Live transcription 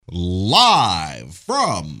Live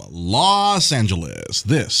from Los Angeles,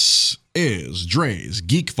 this is Dre's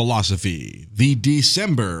Geek Philosophy, the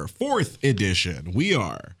December 4th edition. We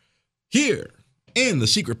are here in the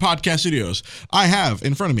Secret Podcast Studios. I have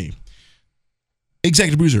in front of me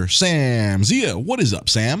Executive Producer Sam Zia. What is up,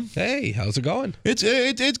 Sam? Hey, how's it going?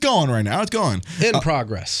 It's going right now. It's going. In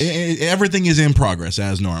progress. Everything is in progress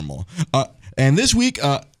as normal. And this week,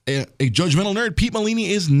 a judgmental nerd, Pete Molini,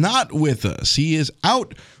 is not with us. He is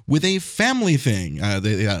out with a family thing,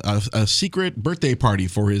 a secret birthday party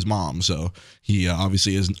for his mom. So he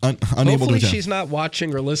obviously is unable to attend. Hopefully she's not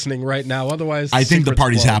watching or listening right now. Otherwise, I think the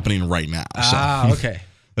party's happening right now. So. Okay.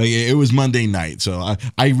 It was Monday night, so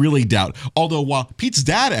I really doubt. Although, while Pete's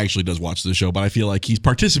dad actually does watch the show, but I feel like he's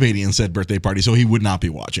participating in said birthday party, so he would not be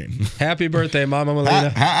watching. Happy birthday, Mama Molina.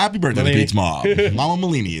 Happy birthday Molini. to Pete's mom. Mama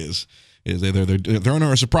Molini is they're throwing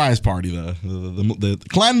her a surprise party. The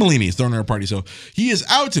clan Molini is throwing her a party, so he is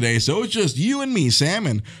out today. So it's just you and me, Sam,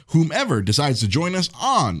 and whomever decides to join us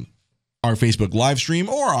on our Facebook live stream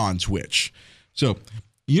or on Twitch. So,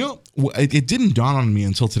 it didn't dawn on me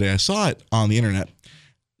until today. I saw it on the internet.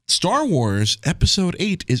 Star Wars Episode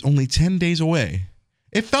 8 is only 10 days away.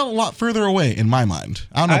 It felt a lot further away in my mind.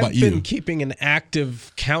 I don't know about you. I've been keeping an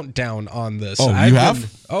active countdown on this. Oh, you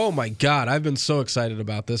have? Oh my God, I've been so excited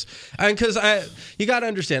about this. Because you got to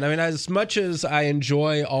understand, I mean, as much as I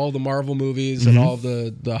enjoy all the Marvel movies and all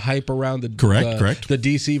the hype around the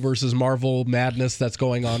DC versus Marvel madness that's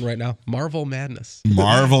going on right now. Marvel Madness.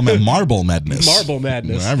 Marble Madness. Marble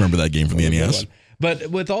Madness. I remember that game from the NES. But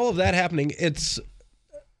with all of that happening,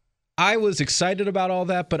 I was excited about all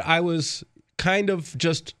that, but I was kind of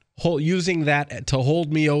just using that to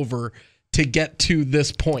hold me over to get to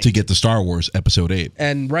this point. To get to Star Wars Episode 8.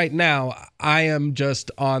 And right now, I am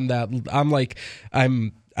just on that.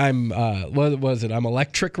 What was it? I'm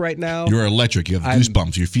electric right now. You're electric. You have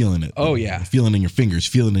goosebumps. You're feeling it. Oh, yeah. You're feeling it in your fingers.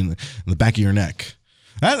 Feeling it in the back of your neck.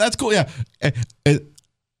 That's cool, yeah.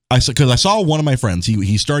 Because I saw one of my friends.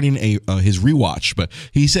 He's starting his rewatch, but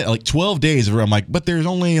he said like 12 days. I'm like, but there's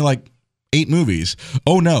only like 8 movies.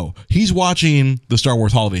 Oh no, he's watching the Star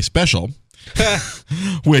Wars Holiday Special,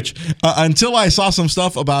 which until I saw some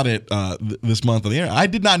stuff about it this month on the air, I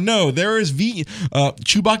did not know there is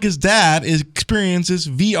Chewbacca's dad experiences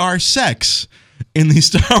VR sex in the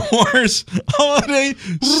Star Wars Holiday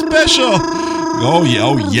Special. Oh yeah,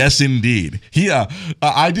 oh yes, indeed.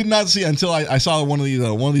 I did not see until I saw one of these.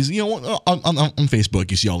 On Facebook,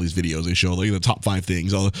 you see all these videos. They show the top 5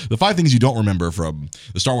 things, all the 5 things you don't remember from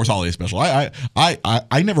the Star Wars Holiday Special.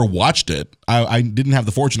 I never watched it. I didn't have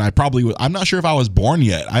the fortune. I'm not sure if I was born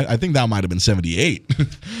yet. I think that might have been 78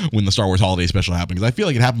 when the Star Wars Holiday Special happened, because I feel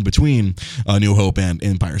like it happened between New Hope and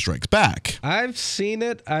Empire Strikes Back. I've seen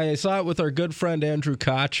it. I saw it with our good friend Andrew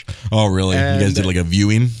Koch. Oh really? You guys did like a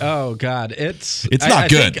viewing? Oh God, it's not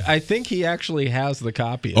good. I think he actually has the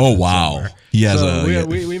copy. Oh wow, somewhere. He has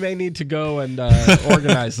we may need to go and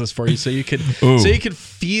organize this for you so you could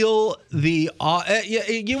feel the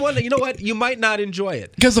you know what, you might not enjoy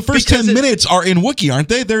it because the first 10 minutes are in Wookiee, aren't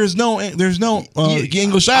they? There's no English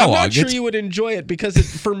dialogue. I'm not sure you would enjoy it because it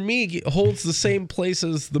for me holds the same place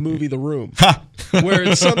as the movie The Room, where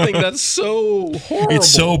it's something that's so horrible, it's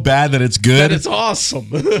so bad that it's good, that it's awesome.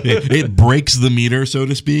 it breaks the meter, so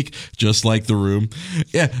to speak, just like The Room.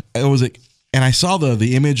 Yeah, it was like. And I saw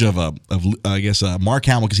the image of Mark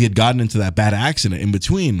Hamill, because he had gotten into that bad accident in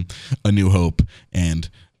between A New Hope and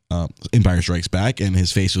Empire Strikes Back, and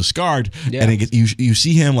his face was scarred. Yeah. And you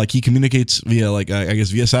see him, like, he communicates via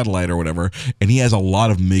via satellite or whatever, and he has a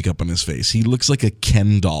lot of makeup on his face. He looks like a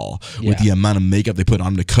Ken doll with the amount of makeup they put on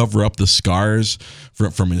him to cover up the scars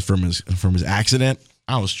from his accident.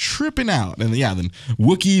 I was tripping out. And then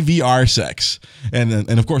Wookiee VR sex. And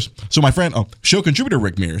of course, so my friend, show contributor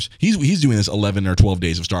Rick Mears, he's doing this 11 or 12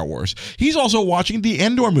 days of Star Wars. He's also watching the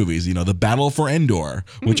Endor movies, the Battle for Endor,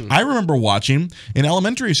 which I remember watching in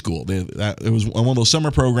elementary school. It was one of those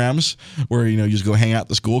summer programs where, you just go hang out at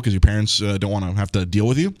the school because your parents don't want to have to deal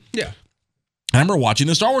with you. Yeah. I remember watching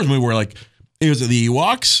the Star Wars movie where, like, it was the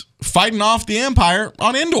Ewoks fighting off the Empire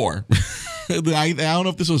on Endor. I don't know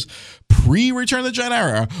if this was pre-Return of the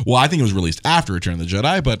Jedi or, I think it was released after Return of the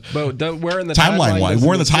Jedi, but where in the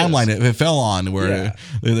timeline it fell on, where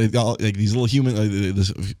like these little human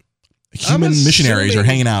missionaries are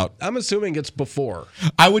hanging out. I'm assuming it's before.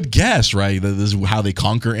 I would guess, right? This is how they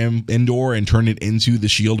conquer Endor and turn it into the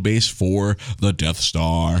shield base for the Death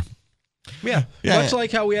Star. Yeah. Much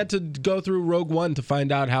like how we had to go through Rogue One to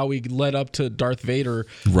find out how we led up to Darth Vader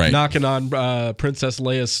knocking on Princess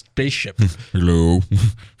Leia's spaceship. Hello.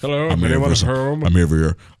 Hello. Anyone home? I'm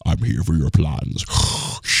here for your plans.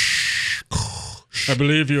 Ouch. I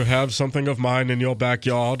believe you have something of mine in your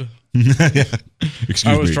backyard. Yeah. Excuse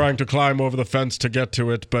me. I was trying to climb over the fence to get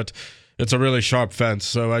to it, but it's a really sharp fence,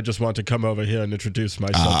 so I just want to come over here and introduce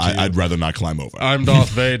myself to you. I'd rather not climb over. I'm Darth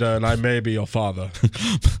Vader, and I may be your father.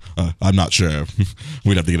 I'm not sure.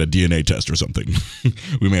 We'd have to get a DNA test or something.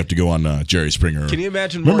 We may have to go on Jerry Springer. Can you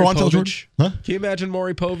imagine Maury Povich? Huh? Can you imagine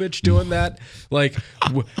Maury Povich doing that? Like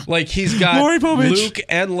he's got Luke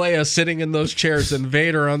and Leia sitting in those chairs, and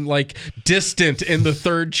Vader on distant in the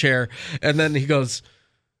third chair, and then he goes,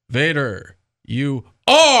 "Vader, you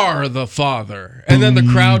are the father," and then the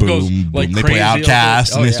crowd goes like they crazy. Play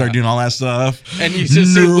Outcast and they start doing all that stuff, and you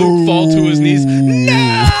just see Luke fall to his knees.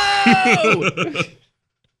 No.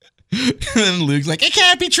 And then Luke's like, "It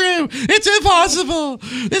can't be true. It's impossible.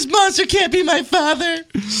 This monster can't be my father."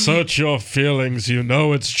 Search your feelings. You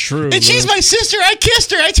know it's true. And she's my sister. I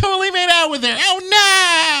kissed her. I totally made out with her.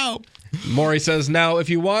 Oh no. Maury says, "Now, if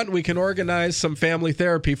you want, we can organize some family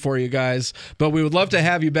therapy for you guys, but we would love to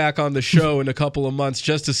have you back on the show in a couple of months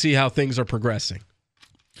just to see how things are progressing."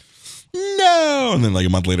 No. And then like a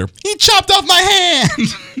month later, he chopped off my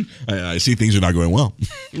hand. I see things are not going well.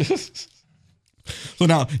 So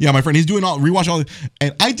now, yeah, my friend, he's doing rewatch all,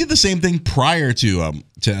 and I did the same thing prior to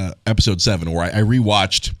episode 7, where I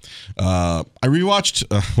rewatched.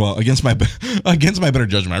 Well, against my better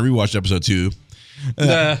judgment, I rewatched episode 2.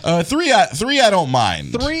 3 I don't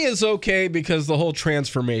mind. 3 is okay because the whole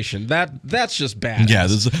transformation that's just bad. Yeah,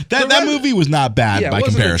 that movie was not bad by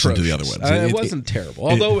comparison to the other ones. It wasn't terrible,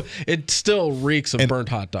 although it still reeks of burnt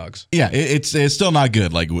hot dogs. Yeah, it's still not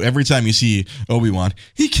good. Like every time you see Obi-Wan,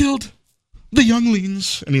 he killed the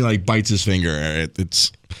younglings, and he bites his finger.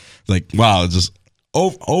 It's like, wow, it's just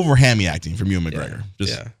over hammy acting from Ewan McGregor.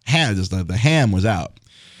 The ham was out.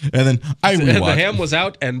 And then I rewatched. The ham was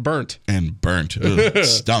out and burnt. Ugh,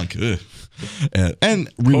 stunk. Ugh. And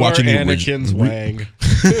rewatching Anakin's wang.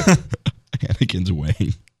 Anakin's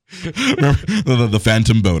wang. Remember the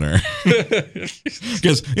phantom boner.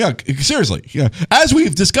 Because seriously, as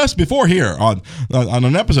we've discussed before here on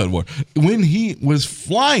an episode when he was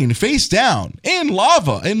flying face down in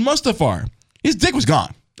lava in Mustafar, his dick was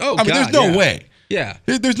gone. Oh, I mean, there's no way. Yeah,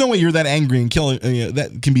 there's no way you're that angry and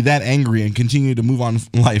that can be that angry and continue to move on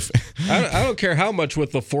in life. I don't care how much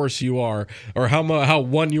with the Force you are, or how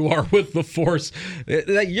one you are with the Force.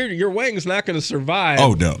 Your wang's not going to survive.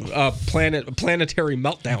 Oh no, planetary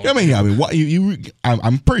meltdown.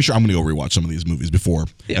 I'm pretty sure I'm going to go rewatch some of these movies before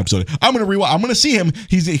episode. I'm going to rewatch. I'm going to see him.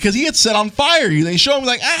 Because he gets set on fire. They show him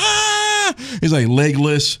he's like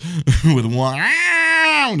legless with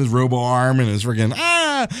with his robo arm and his freaking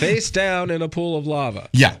face down in a pool of lava.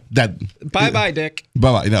 Yeah, that. Bye, Dick.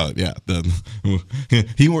 Bye. No, yeah.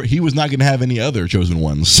 He was not going to have any other chosen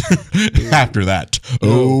ones after that.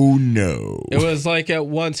 Oh no! It was like at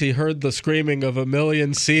once he heard the screaming of a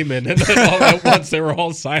million seamen, and then all at once they were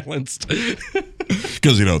all silenced.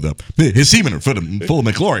 Because his semen are full of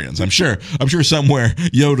McLorians. I'm sure somewhere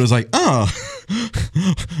Yoda's like,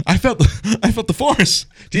 I felt the Force.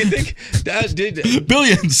 Do you think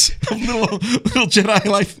billions of little Jedi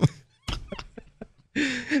life?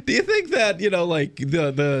 Do you think that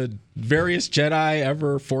the various Jedi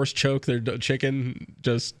ever force choke their chicken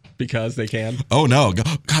just because they can? Oh no,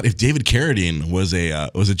 God! If David Carradine was a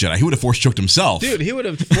Jedi, he would have force choked himself. Dude, he would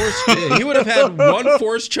have had one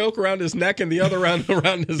force choke around his neck and the other around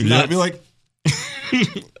his nuts. Yeah, I'd be like.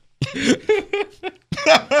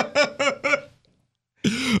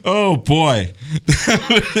 Oh boy.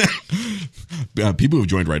 People who've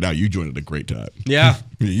joined right now, you joined at a great time. Yeah.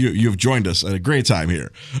 You've joined us at a great time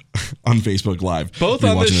here on Facebook Live. Both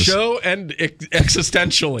on this show and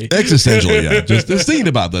existentially. Existentially, yeah. Just thinking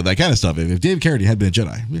about that kind of stuff. If David Carradine had been a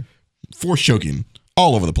Jedi, force choking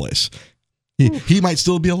all over the place, he might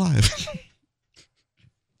still be alive.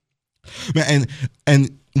 And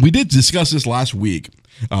we did discuss this last week.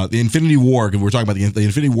 The Infinity War, because we're talking about the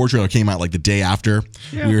Infinity War trailer came out the day after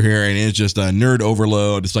we were here, and it's just a nerd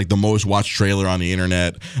overload. It's like the most watched trailer on the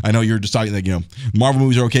internet. I know you're just talking Marvel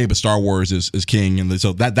movies are okay, but Star Wars is king, and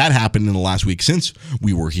so that happened in the last week since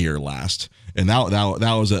we were here last, and that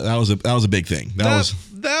was a big thing.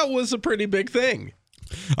 That was a pretty big thing.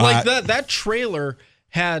 That trailer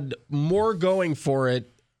had more going for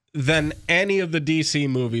it than any of the DC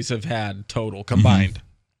movies have had total combined.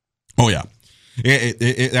 Mm-hmm. Oh yeah.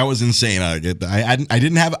 That was insane. I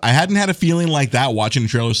hadn't had a feeling like that watching the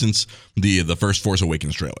trailer since the first Force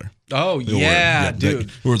Awakens trailer. Oh yeah, dude!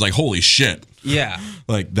 It was like, holy shit. Yeah,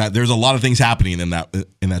 like that. There's a lot of things happening in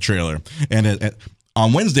that trailer. And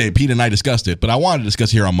on Wednesday, Pete and I discussed it, but I wanted to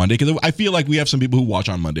discuss here on Monday because I feel like we have some people who watch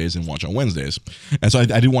on Mondays and watch on Wednesdays, and so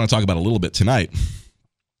I do want to talk about it a little bit tonight.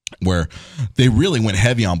 where they really went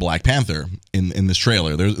heavy on Black Panther in this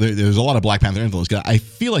trailer. There's a lot of Black Panther influence. I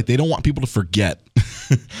feel like they don't want people to forget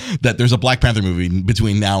that there's a Black Panther movie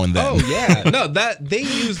between now and then. Oh yeah, no, that they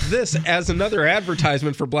used this as another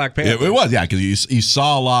advertisement for Black Panther. It was, yeah, because you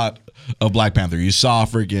saw a lot of Black Panther. You saw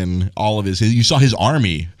freaking all of you saw his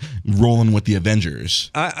army rolling with the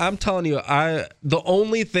Avengers. I'm telling you, the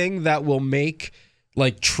only thing that will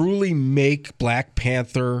truly make Black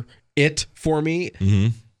Panther it for me.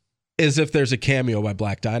 Mm-hmm. Is if there's a cameo by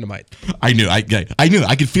Black Dynamite. I knew. I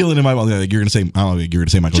could feel it in my mind. Like you're gonna say. I don't know. You're gonna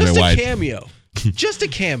say Michael J. White. Just a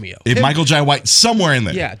cameo. If Michael J. White somewhere in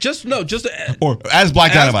there. Yeah. Or as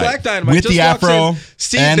Black Dynamite with the afro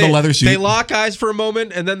and the leather suit. They lock eyes for a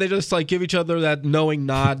moment and then they just give each other that knowing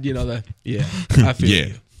nod. You know I feel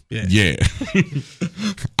you. Yeah.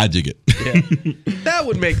 I dig it. Yeah. That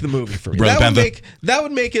would make the movie for me. That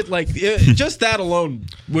would make it just that alone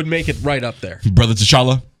would make it right up there. Brother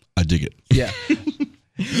T'Challa. I dig it. Yeah.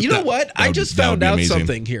 You know what? I just found out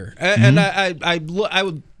something here. And I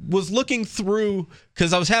was looking through,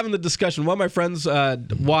 because I was having the discussion. One of my friends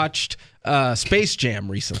watched Space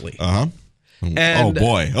Jam recently. Uh-huh. And,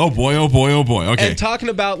 oh boy. Okay. And talking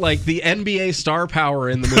about the NBA star power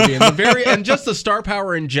in the movie and just the star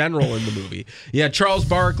power in general in the movie. You had Charles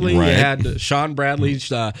Barkley, right. You had Sean Bradley,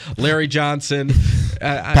 Larry Johnson,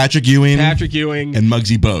 Patrick Ewing, and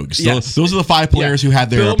Muggsy Bogues. Yes. Those are the 5 players who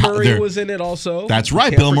had their. Bill Murray was in it also. That's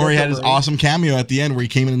right. Bill Murray had his awesome cameo at the end where he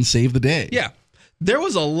came in and saved the day. Yeah. There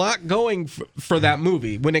was a lot going for that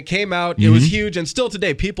movie. When it came out, it was huge, and still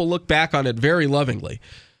today, people look back on it very lovingly.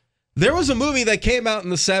 There was a movie that came out in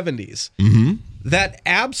the 70s that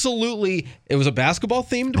absolutely, it was a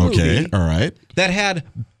basketball-themed movie. Okay, all right. That had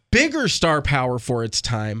bigger star power for its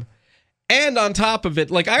time. And on top of it,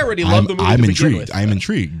 I already love the movie. I'm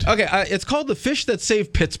intrigued. Okay, it's called The Fish That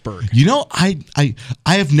Saved Pittsburgh. You know, I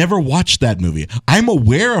have never watched that movie. I'm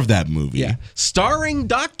aware of that movie. Yeah, starring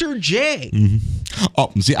Dr. J. Mm-hmm.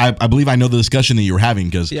 Oh, see, I believe I know the discussion that you were having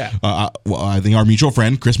because I think our mutual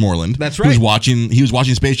friend Chris Moreland. That's right. He was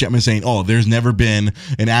watching Space Jam and saying, "Oh, there's never been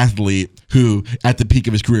an athlete who, at the peak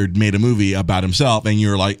of his career, made a movie about himself." And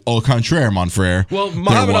you're like, "Au contraire, mon frère." Well,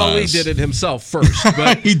 Muhammad Ali did it himself first,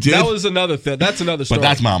 but he did. That was another thing. That's another story. But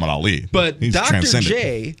that's Muhammad Ali. But he's Dr.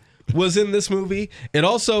 J was in this movie. It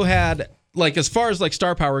also had, as far as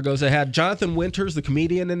star power goes, it had Jonathan Winters, the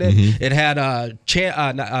comedian, in it. Mm-hmm. It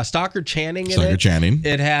had Stockard Channing in it.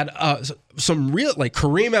 It had some real,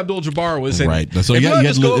 Kareem Abdul-Jabbar was in it. Right. So you had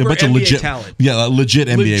a bunch of legit talent. Yeah, legit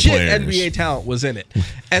NBA players. NBA talent was in it.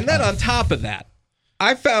 And then on top of that,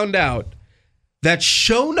 I found out that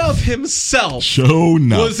Sho'nuff himself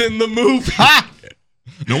was in the movie.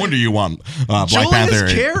 No wonder you want Black Panther.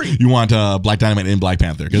 Carey. You want Black Dynamite in Black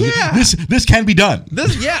Panther. Yeah. This can be done.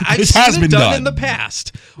 This has been done in the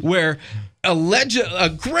past, where a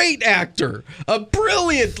great actor, a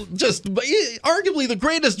brilliant, just arguably the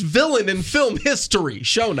greatest villain in film history,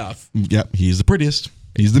 Sho'nuff. Yep, he's the prettiest.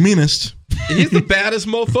 He's the meanest. He's the baddest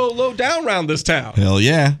mofo low down around this town. Hell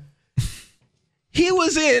yeah. He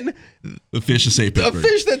was in The Fish That Saved Pittsburgh. A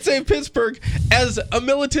Fish That Saved Pittsburgh as a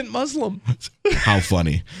militant Muslim. How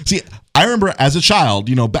funny. See, I remember as a child,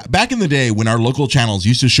 back in the day when our local channels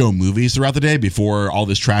used to show movies throughout the day before all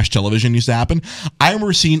this trash television used to happen, I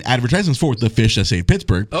remember seeing advertisements for The Fish That Saved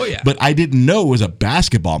Pittsburgh. Oh, yeah. But I didn't know it was a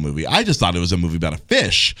basketball movie. I just thought it was a movie about a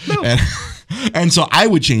fish. No. And so I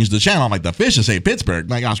would change the channel. I'm like, The Fish That Saved Pittsburgh.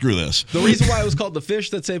 Like, oh, screw this. The reason why it was called The Fish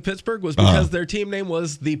That Saved Pittsburgh was because their team name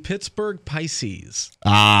was the Pittsburgh Pisces.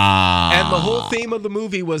 And the whole theme of the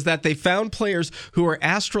movie was that they found players who were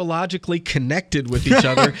astrologically connected with each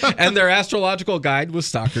other, and their astrological guide was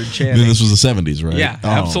Stockard Channing. Then this was the 70s, right? Yeah,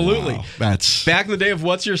 absolutely. Wow. That's back in the day of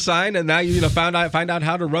What's Your Sign, and now you find out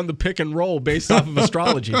how to run the pick and roll based off of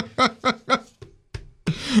astrology.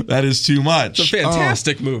 That is too much. It's a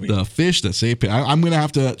fantastic movie. The Fish That Saved Pittsburgh. I'm going to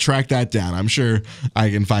have to track that down. I'm sure I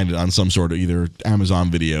can find it on some sort of either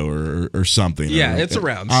Amazon Video or something. Yeah, it's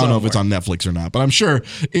around. I don't know if it's on Netflix or not, but I'm sure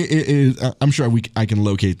I can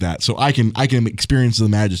locate that so I can experience the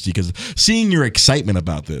majesty, because seeing your excitement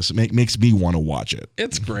about this makes me want to watch it.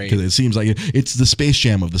 It's great because it seems like it's the Space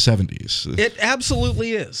Jam of the 70s. It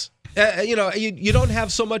absolutely is. You don't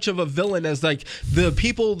have so much of a villain as the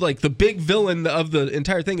people, the big villain of the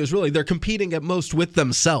entire thing is really they're competing at most with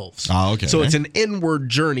themselves. Oh, okay. So it's an inward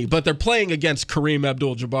journey, but they're playing against Kareem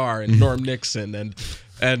Abdul-Jabbar and Norm Nixon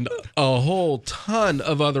and a whole ton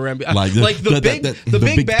of other NBA. The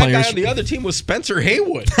big bad guy on the other team was Spencer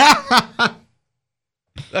Haywood.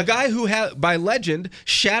 A guy who by legend,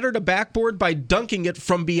 shattered a backboard by dunking it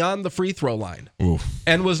from beyond the free throw line. Oof.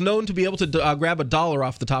 And was known to be able to grab $1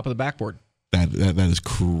 off the top of the backboard. That is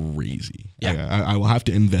crazy. Yeah. I will have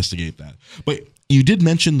to investigate that. But you did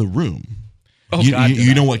mention The Room. Oh,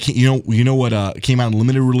 you know what came out in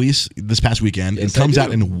limited release this past weekend. Yes, it comes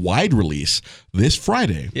out in wide release this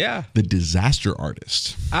Friday. Yeah. The Disaster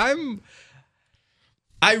Artist.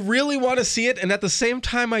 I really want to see it, and at the same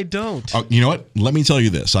time, I don't. You know what? Let me tell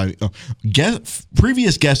you this.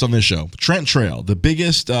 Previous guest on this show, Trent Trail, the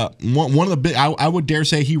biggest, one of the big. I would dare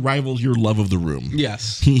say he rivals your love of The Room.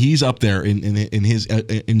 Yes, he's up there in his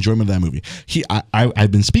enjoyment of that movie.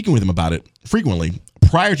 I've been speaking with him about it frequently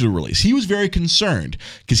prior to the release. He was very concerned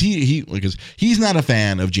because he's not a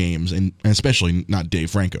fan of James and especially not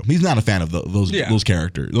Dave Franco. He's not a fan of those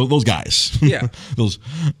characters, those guys. Yeah,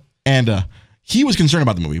 he was concerned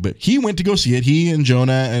about the movie, but he went to go see it. He and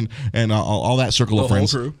Jonah and all that circle of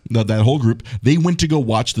friends, that whole group, they went to go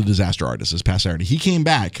watch The Disaster Artist this past Saturday. He came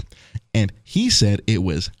back and he said it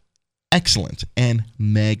was excellent and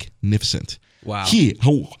magnificent. Wow.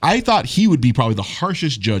 I thought he would be probably the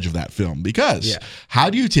harshest judge of that film because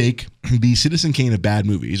how do you take the Citizen Kane of bad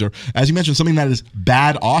movies, or as you mentioned, something that is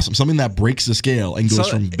bad, awesome, something that breaks the scale and goes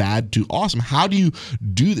from bad to awesome? How do you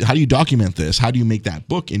document this? How do you make that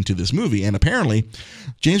book into this movie? And apparently,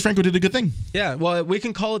 James Franco did a good thing. Yeah, well, we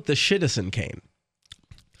can call it the Shitison Kane.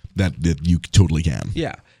 That you totally can.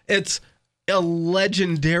 Yeah, it's a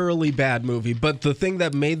legendarily bad movie, but the thing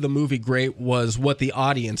that made the movie great was what the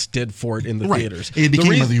audience did for it in the theaters. It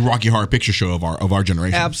became the Rocky Horror Picture Show of our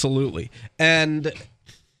generation. Absolutely. And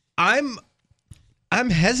I'm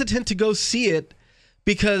hesitant to go see it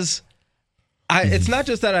because it's not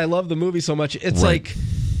just that I love the movie so much. It's like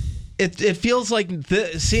it feels like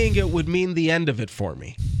seeing it would mean the end of it for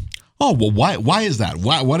me. Oh, well, why is that?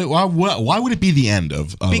 Why would it be the end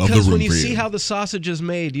of The Room? Because when you see how the sausage is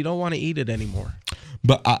made, you don't want to eat it anymore.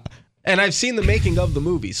 But and I've seen the making of the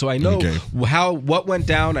movie, so I know what went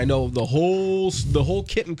down. I know the whole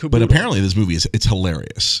kit and caboodle. But apparently, this movie it's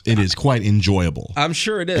hilarious. It is quite enjoyable. I'm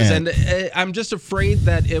sure it is, and I'm just afraid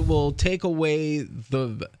that it will take away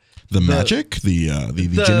the magic, the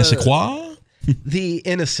je ne sais quoi, the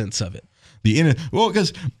innocence of it.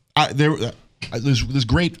 Because there's this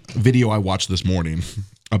great video I watched this morning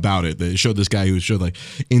about it. They showed this guy who showed like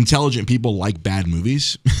intelligent people like bad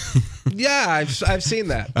movies. Yeah, I've seen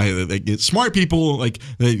that. Smart people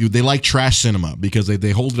they like trash cinema because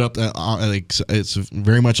they hold it up it's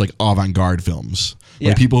very much like avant-garde films. Yeah.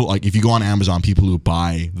 Like people, like if you go on Amazon, people who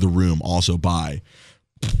buy The Room also buy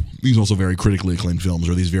these also very critically acclaimed films,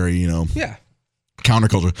 or these very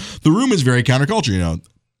counterculture. The Room is very counterculture.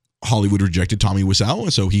 Hollywood rejected Tommy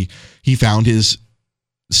Wiseau, so he found his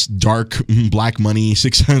dark black money,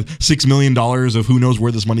 $6 million of who knows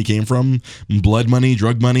where this money came from, blood money,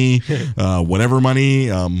 drug money, whatever money,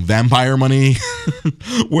 vampire money,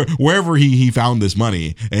 wherever he found this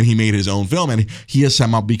money, and he made his own film, and he has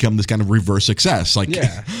somehow become this kind of reverse success.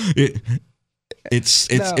 It's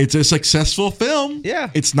a successful film. Yeah.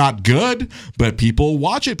 It's not good, but people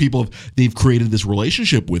watch it. They've created this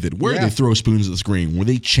relationship with it where they throw spoons at the screen, where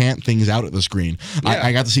they chant things out at the screen. Yeah.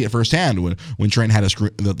 I got to see it firsthand when Trent had a screen.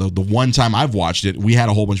 The one time I've watched it, we had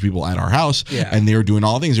a whole bunch of people at our house, and they were doing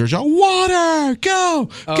all the things. They were shouting, "Water, go,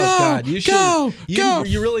 go, God, go."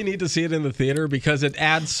 You really need to see it in the theater because it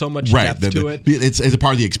adds so much depth to it. It's a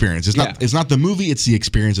part of the experience. It's not the movie. It's the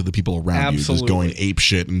experience of the people around you just going ape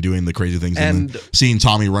shit and doing the crazy things. And seeing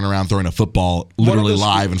Tommy run around throwing a football literally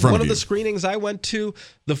live in front of you. One of the screenings I went to,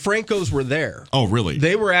 the Francos were there. Oh, really?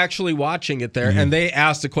 They were actually watching it there, and they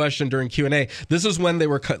asked a question during Q&A. This is when they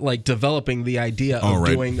were developing the idea of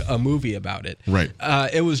doing a movie about it. Right.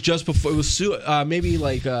 It was just before. It was maybe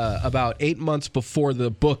about 8 months before the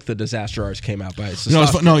book, The Disaster Artist, came out.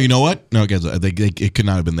 No, you know what? No, guys, it could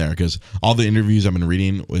not have been there because all the interviews I've been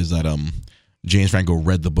reading was that James Franco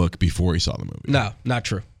read the book before he saw the movie. No, not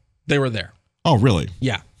true. They were there. Oh, really?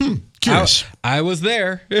 Yeah. Curious. I was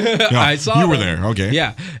there. I saw you were there. Okay.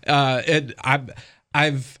 Yeah.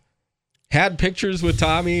 I've had pictures with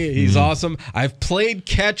Tommy. He's awesome. I've played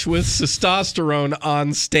catch with Testosterone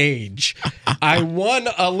on stage. I won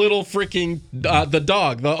a little freaking the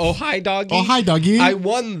dog, the Oh Hi Doggy. Oh Hi Doggy. I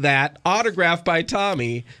won that autographed by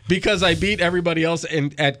Tommy because I beat everybody else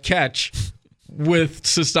at catch with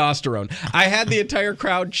Testosterone. I had the entire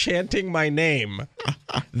crowd chanting my name.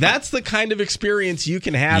 That's the kind of experience you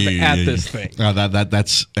can have at this thing.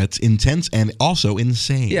 That's intense and also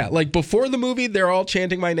insane. Yeah, like before the movie, they're all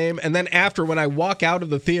chanting my name, and then after, when I walk out of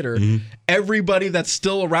the theater, everybody that's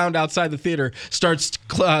still around outside the theater starts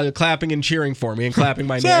clapping and cheering for me and clapping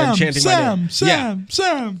my name and chanting my name.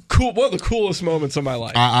 Sam. Cool. One of the coolest moments of my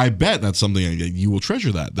life. I bet that's something you will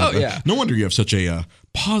treasure. That. Oh yeah. No wonder you have such a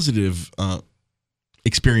positive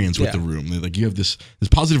experience with the room. Like you have this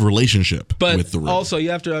positive relationship with the room. But also you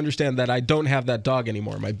have to understand that I don't have that dog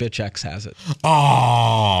anymore. My bitch ex has it.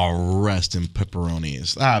 Oh, rest in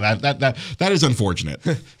pepperonis. That is unfortunate.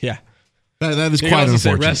 Yeah. That is quite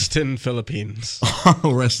unfortunate. Rest in Philippines.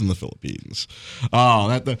 Rest in the Philippines.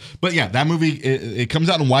 But yeah, that movie it comes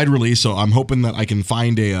out in wide release, so I'm hoping that I can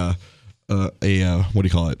find a what do you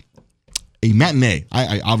call it? A matinee.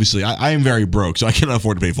 I obviously am very broke, so I cannot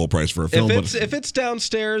afford to pay full price for a film. If it's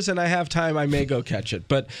downstairs and I have time, I may go catch it.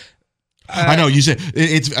 But I know you said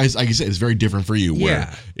it's like you said, it's very different for you.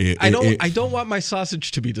 Where I don't want my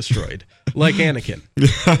sausage to be destroyed, like Anakin.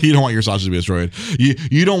 You don't want your sausage to be destroyed.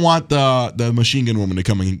 You don't want the machine gun woman to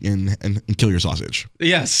come in and kill your sausage.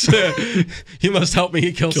 Yes, you must help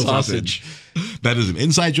me kill sausage. That is an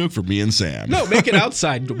inside joke for me and Sam. No, make it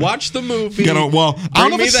outside. Watch the movie. I don't know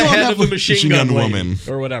if the head of the machine gun woman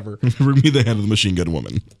or whatever. Bring me the head of the machine gun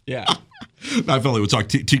woman. Yeah. I felt like it would talk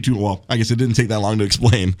too well. I guess it didn't take that long to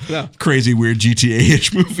explain. No. Crazy, weird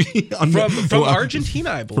GTA-ish movie. From Argentina,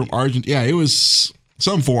 I believe. From Argentina. Yeah, it was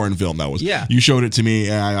some foreign film that was. Yeah. You showed it to me,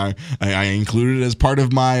 and I included it as part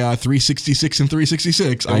of my 366 and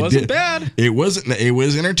 366. It wasn't bad. It wasn't. It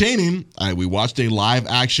was entertaining. We watched a live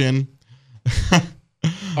action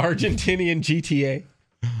Argentinian GTA.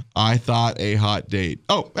 I thought a hot date.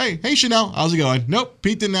 Oh, hey Chanel, how's it going? Nope,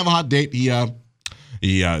 Pete didn't have a hot date. He's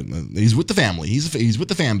with the family. He's with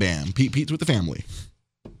the fam bam. Pete's with the family.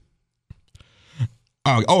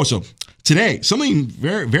 So today something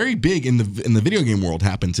very very big in the video game world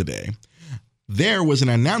happened today. There was an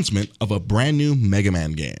announcement of a brand new Mega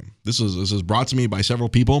Man game. This was brought to me by several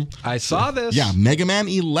people. I saw this. Yeah, Mega Man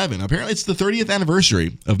 11. Apparently, it's the 30th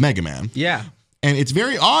anniversary of Mega Man. Yeah. And it's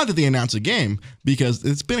very odd that they announced a game because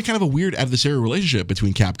it's been a kind of a weird adversarial relationship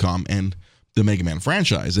between Capcom and the Mega Man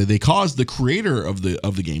franchise. They caused the creator of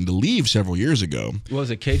the game to leave several years ago.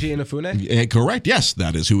 Was it Keiji Inafune? Correct. Yes,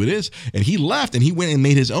 that is who it is. And he left and he went and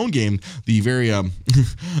made his own game, the very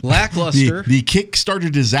lackluster, the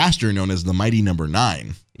Kickstarter disaster known as the Mighty Number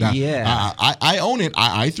 9. Now, yeah, I own it.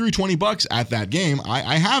 I threw $20 at that game.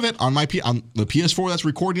 I have it on on the PS4 that's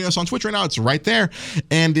recording us on Twitch right now. It's right there,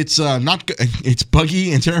 and it's it's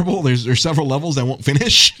buggy and terrible. There's several levels that won't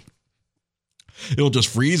finish. It'll just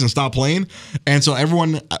freeze and stop playing, and so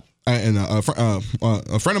everyone and a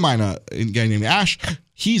friend of mine, a guy named Ash,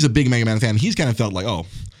 he's a big Mega Man fan. He's kind of felt like, oh,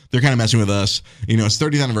 they're kind of messing with us. You know, it's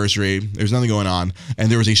 30th anniversary. There's nothing going on.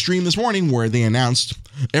 And there was a stream this morning where they announced,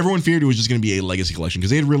 everyone feared it was just going to be a Legacy Collection because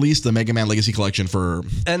they had released the Mega Man Legacy Collection for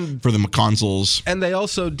the consoles. And they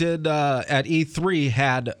also did, at E3,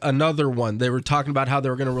 had another one. They were talking about how they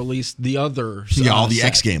were going to release the other all the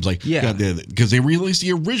X games. Because they released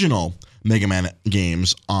the original Mega Man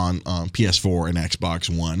games on PS4 and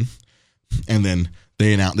Xbox One. And then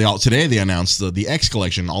they announced the X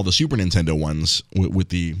collection, all the Super Nintendo ones with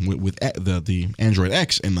the Android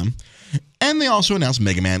X in them, and they also announced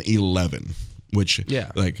Mega Man 11, which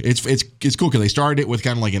it's cool because they started it with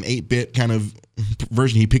kind of like an 8-bit kind of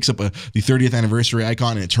version. He picks up the 30th anniversary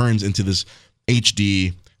icon and it turns into this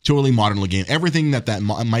HD. Totally modern looking game. Everything that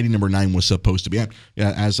Mighty Number 9 was supposed to be.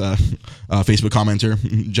 As a Facebook commenter,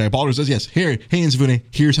 Jay Pollard says, yes, hey Inafune,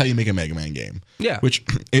 here's how you make a Mega Man game. Yeah. Which,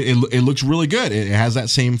 it looks really good. It has that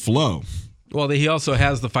same flow. Well, he also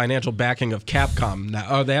has the financial backing of Capcom now.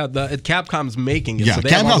 Oh, they have Capcom's making it. Yeah, so they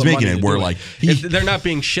Capcom's making it. Where like they're not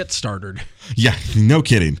being shit started. Yeah, no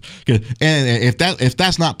kidding. And if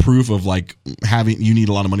that's not proof of like you need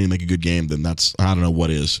a lot of money to make a good game, then I don't know what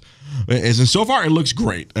is. And so far, it looks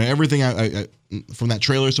great. Everything from that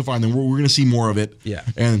trailer so far, and then we're going to see more of it. Yeah.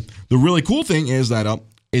 And the really cool thing is that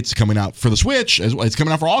it's coming out for the Switch as well. It's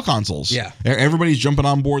coming out for all consoles. Yeah. Everybody's jumping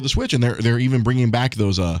on board the Switch, and they're even bringing back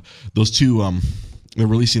those two. They're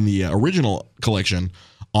releasing the original collection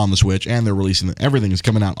on the Switch, and they're releasing everything is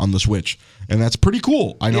coming out on the Switch, and that's pretty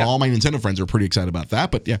cool. I know all my Nintendo friends are pretty excited about that.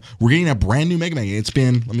 But yeah, we're getting a brand new Mega Man. It's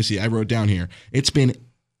been, let me see, I wrote down here. It's been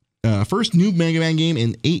first new Mega Man game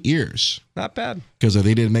in 8 years. Not bad. Because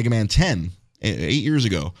they did Mega Man 10 8 years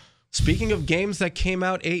ago. Speaking of games that came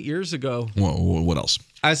out 8 years ago. What else?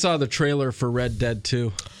 I saw the trailer for Red Dead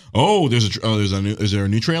 2. Oh, is there a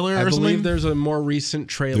new trailer or something? I believe there's a more recent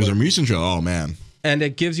trailer. There's a recent trailer. Oh, man. And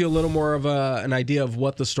it gives you a little more of an idea of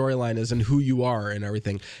what the storyline is and who you are and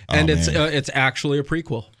everything. And it's actually a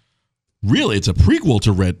prequel. Really? It's a prequel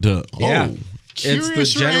to Red Dead? Yeah. Oh. It's the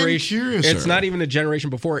generation. It's not even a generation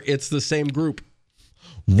before. It's the same group.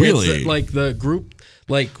 Really? It's like the group,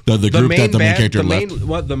 like the group that the main character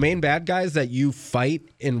left. The main bad guys that you fight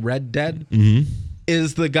in Red Dead mm-hmm.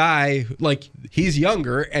 is the guy. Like he's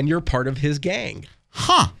younger, and you're part of his gang.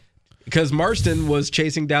 Huh? because Marston was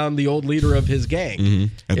chasing down the old leader of his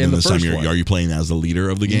gang. And then this time, are you playing as the leader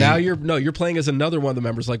of the gang? Now you're playing as another one of the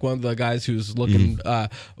members, like one of the guys who's looking,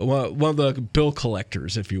 one of the bill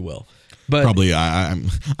collectors, if you will. But probably, I'm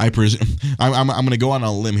going to go on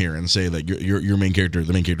a limb here and say that your main character,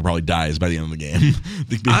 the main character, probably dies by the end of the game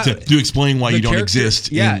to explain why you don't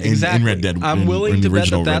exist. In Red Dead. I'm willing to bet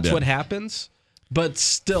that's what happens, but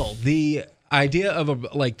still, the idea of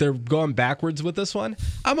they're going backwards with this one,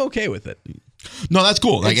 I'm okay with it. No, that's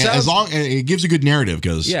cool. Like as long it gives a good narrative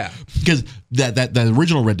because that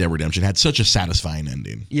original Red Dead Redemption had such a satisfying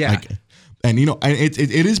ending. Yeah. And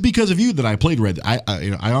it is because of you that I played Red. I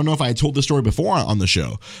don't know if I told this story before on the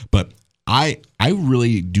show, but I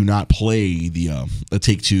really do not play the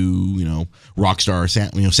Take-Two Rockstar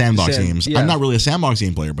sandbox games. Yeah. I'm not really a sandbox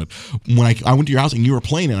game player, but when I went to your house and you were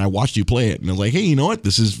playing it, and I watched you play it, and I was like, hey, you know what?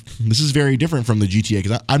 This is very different from the GTA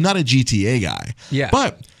because I'm not a GTA guy. Yeah,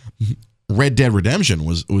 but Red Dead Redemption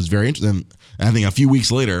was very interesting. And I think a few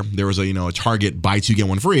weeks later there was a Target buy 2 get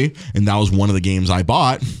 1 free, and that was one of the games I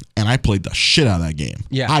bought, and I played the shit out of that game.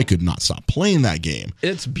 Yeah, I could not stop playing that game.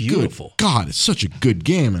 It's beautiful. Good God, it's such a good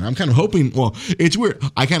game, and I'm kind of hoping. Well, it's weird.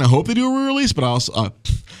 I kind of hope they do a re-release, but I also.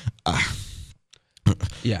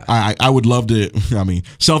 Yeah, I would love to. I mean,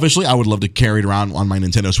 selfishly, I would love to carry it around on my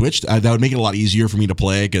Nintendo Switch. That would make it a lot easier for me to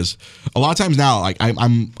play because a lot of times now, like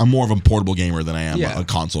I'm more of a portable gamer than I am a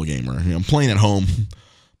console gamer. I'm playing at home.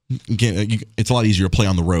 It's a lot easier to play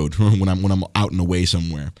on the road when I'm out and away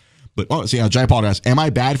somewhere. But Jai Paul asks, am I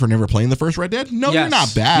bad for never playing the first Red Dead? No, you're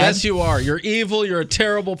not bad. Yes, you are. You're evil. You're a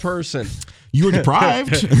terrible person. You were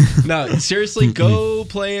deprived. No, seriously, go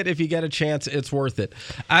play it if you get a chance. It's worth it.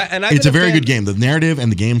 It's a very good game. The narrative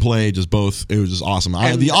and the gameplay, it was just awesome.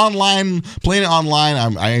 Playing it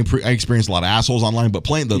online, I experienced a lot of assholes online, but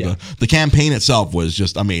playing the campaign itself was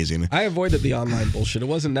just amazing. I avoided the online bullshit. It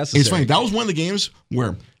wasn't necessary. It's funny. That was one of the games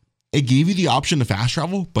where it gave you the option to fast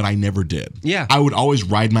travel, but I never did. Yeah. I would always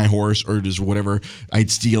ride my horse or just whatever. I'd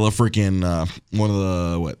steal a freaking one of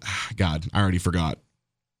the I already forgot.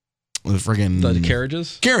 The friggin' the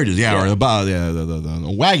carriages, or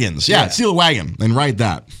the wagons. Yeah, steal a wagon and ride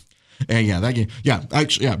that. And that game. Yeah,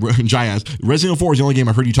 actually, Jai asked, Resident Evil 4 is the only game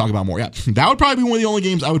I've heard you talk about more. Yeah, that would probably be one of the only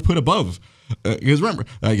games I would put above. Because remember,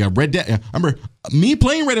 Red Dead. Remember, me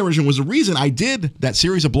playing Red Dead Redemption was the reason I did that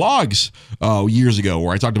series of blogs years ago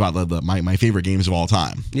where I talked about my favorite games of all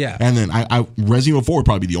time. Yeah, and then Resident Evil 4 would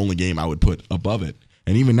probably be the only game I would put above it.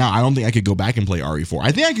 And even now, I don't think I could go back and play RE4.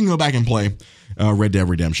 I think I can go back and play Red Dead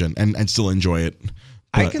Redemption and still enjoy it.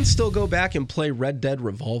 But I can still go back and play Red Dead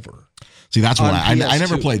Revolver. See, that's what I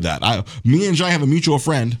never played that. Me and Jai have a mutual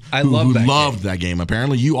friend who loved that game.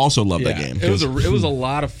 Apparently, you also loved that game. It was a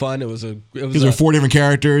lot of fun. Because there were 4 different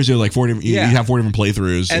characters. There were like 4 different. You have 4 different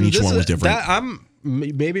playthroughs, and each one was different.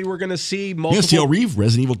 Maybe we're going to see multiple. Steel Reeve,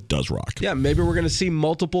 Resident Evil does rock. Yeah, maybe we're going to see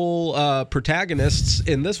multiple protagonists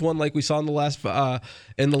in this one, like we saw in the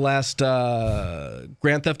last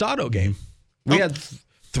Grand Theft Auto game. We had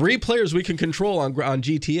 3 players we can control on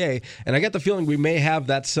GTA, and I get the feeling we may have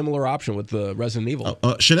that similar option with the Resident Evil.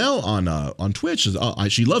 Chanel on Twitch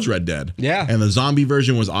she loves Red Dead. Yeah, and the zombie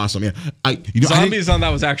version was awesome. Yeah, Zombies on that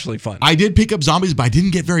was actually fun. I did pick up Zombies, but I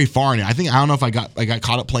didn't get very far in it. I don't know if I got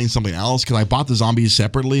caught up playing something else because I bought the Zombies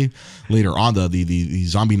separately later on. The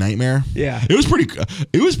Zombie Nightmare. Yeah, it was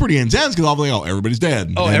pretty intense because everybody's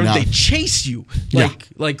dead. Oh, they chase you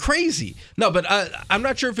like crazy. No, but I'm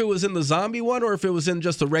not sure if it was in the zombie one or if it was in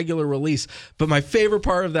just the regular release, but my favorite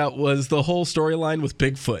part of that was the whole storyline with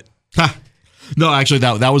Bigfoot. No, actually,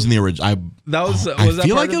 that was in the original. I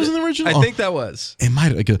feel like it was in the original. I think that was. It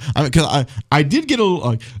might because I did get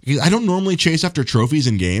I don't normally chase after trophies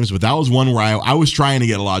in games, but that was one where I was trying to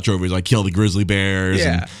get a lot of trophies. Like kill the grizzly bears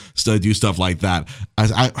and do stuff like that.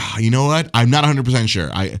 You know what? I'm not 100%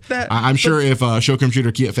 sure. I'm sure if Showcam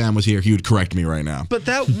Shooter Kiat Fam was here, he would correct me right now. But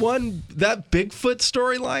that Bigfoot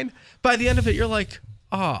storyline, by the end of it, you're like,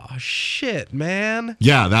 oh shit, man!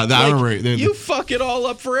 Yeah, I remember. You fuck it all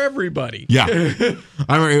up for everybody. Yeah,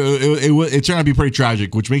 I remember it turned out to be pretty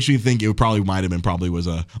tragic, which makes me think it was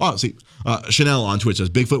a. Oh, see, Chanel on Twitch says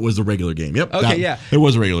Bigfoot was the regular game. Yep. Okay, it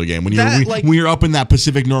was a regular game when you're up in that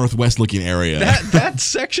Pacific Northwest looking area. That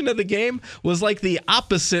section of the game was like the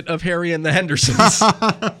opposite of Harry and the Hendersons.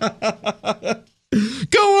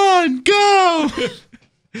 Go on, go.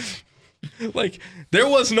 Like, there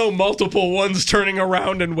was no multiple ones turning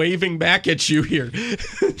around and waving back at you here.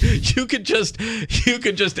 You could just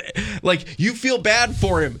like, you feel bad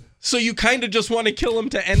for him, So you kind of just want to kill him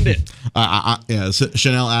to end it. Yeah.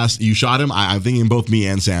 Chanel asked, "You shot him?" I'm thinking both me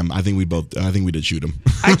and Sam. I think we did shoot him.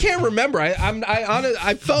 I can't remember.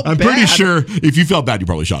 I felt. I'm bad. pretty sure if you felt bad, you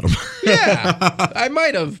probably shot him. Yeah, I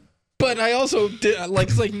might have, but I also did.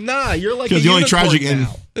 It's like, nah, you're like because the only tragic end.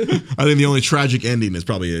 I think the only tragic ending is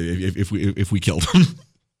probably if we killed him.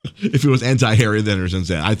 If it was anti-Harry then or since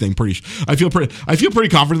then, I feel pretty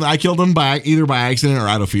confident that I killed him either by accident or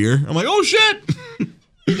out of fear. I'm like, oh shit.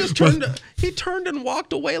 He just turned and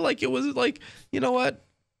walked away like it was like, you know what?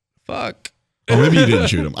 Fuck. Or maybe you didn't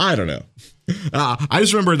shoot him. I don't know. I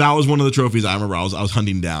just remember that was one of the trophies I remember I was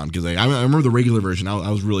hunting down because I remember the regular version. I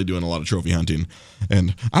was really doing a lot of trophy hunting,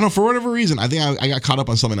 and I don't know, for whatever reason, I think I got caught up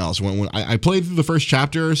on something else when I played through the first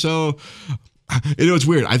chapter or so. It's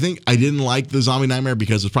weird. I think I didn't like the Zombie Nightmare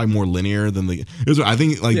because it's probably more linear than the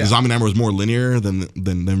Zombie Nightmare was more linear than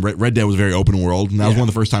Red Dead was very open world. And that was one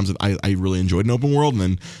of the first times that I really enjoyed an open world. And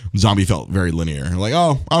then Zombie felt very linear. Like,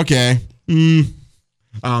 oh, okay. I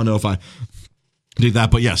don't know if I did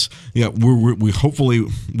that, but yes, yeah, we hopefully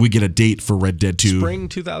we get a date for Red Dead 2. Spring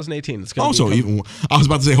 2018. It's also, I was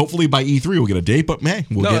about to say hopefully by E3 we'll get a date, but man,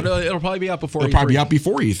 it'll probably be out before. It'll probably be out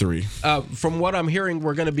before E3. From what I'm hearing,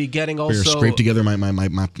 we're going to be getting also scrape together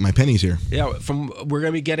my pennies here. Yeah, we're going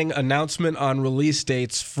to be getting announcement on release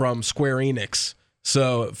dates from Square Enix.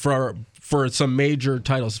 So for some major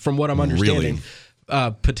titles, from what I'm understanding. Really?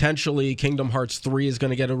 Potentially Kingdom Hearts 3 is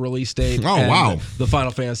going to get a release date. Oh, wow. The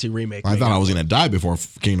Final Fantasy remake. I thought I was going to die before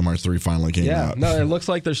Kingdom Hearts 3 finally came out. No, it looks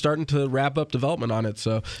like they're starting to wrap up development on it.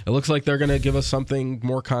 So it looks like they're going to give us something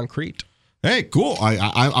more concrete. Hey, cool.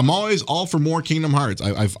 I'm always all for more Kingdom Hearts.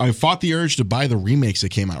 I fought the urge to buy the remakes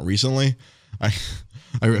that came out recently. Part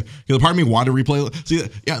of me wanted to replay. See,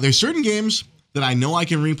 yeah, there's certain games that I know I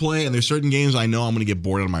can replay, and there's certain games I know I'm going to get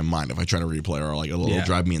bored out of my mind if I try to replay, or like it'll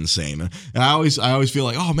drive me insane. And I always feel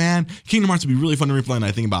like, oh man, Kingdom Hearts would be really fun to replay, and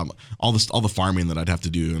I think about all the farming that I'd have to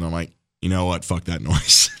do, and I'm like, you know what, fuck that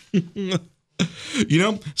noise. You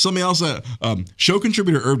know, something else that show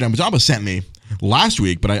contributor Irv Dambajaba sent me last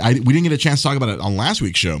week, but we didn't get a chance to talk about it on last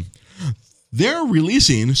week's show. They're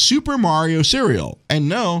releasing Super Mario Cereal, and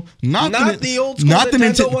no, not the old school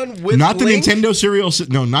Nintendo one with not Link? the Nintendo cereal.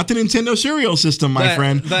 No, not the Nintendo cereal system, my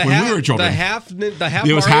friend. When we were children, the half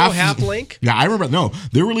Mario, half Link. Yeah, I remember. No,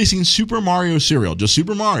 they're releasing Super Mario Cereal, just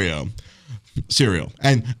Super Mario Cereal,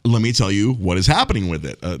 and let me tell you what is happening with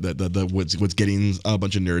it. What's getting a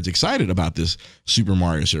bunch of nerds excited about this Super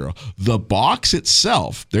Mario Cereal? The box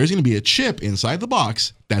itself. There's going to be a chip inside the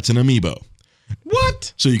box that's an amiibo.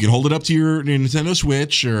 What? So you can hold it up to your Nintendo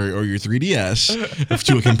Switch or your 3DS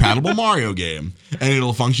to a compatible Mario game, and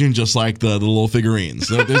it'll function just like the little figurines.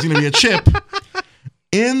 So there's going to be a chip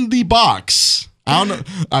in the box. I don't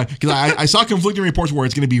know, because I saw conflicting reports where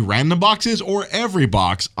it's going to be random boxes or every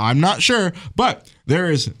box. I'm not sure, but there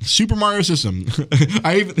is Super Mario system.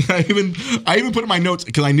 I even put in my notes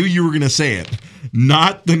because I knew you were going to say it.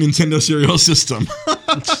 Not the Nintendo cereal system.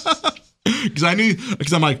 Because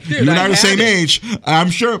I'm like, dude, you and I are the same age.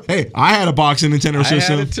 I'm sure. Hey, I had a box of Nintendo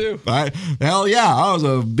system. I had it too. Hell yeah, I was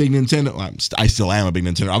a big Nintendo. I still am a big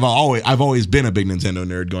Nintendo. I've always been a big Nintendo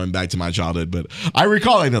nerd going back to my childhood. But I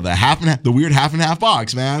recall like the weird half and half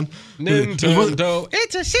box, man. Nintendo,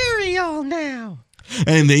 it's a cereal now.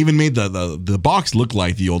 And they even made the box look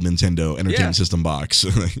like the old Nintendo Entertainment System box.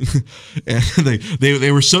 And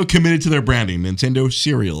they were so committed to their branding, Nintendo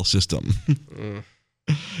Cereal System.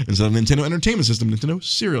 Instead of Nintendo Entertainment System, Nintendo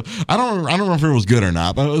Cereal. I don't know if it was good or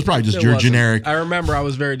not, but it was probably just generic. I remember I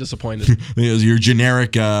was very disappointed. It was your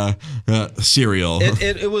generic cereal.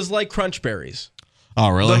 It was like Crunch Berries. Oh,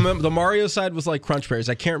 really? The Mario side was like Crunch Berries.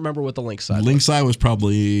 I can't remember what the Link side was. Link side was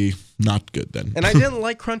probably not good then. And I didn't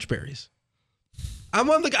like Crunch Berries. I'm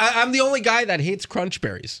the only guy that hates Crunch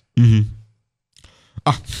Berries. Mm-hmm.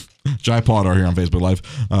 Jai Potter here on Facebook Live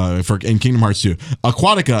in Kingdom Hearts 2.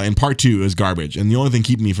 Aquatica in Part 2 is garbage, and the only thing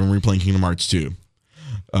keeping me from replaying Kingdom Hearts 2.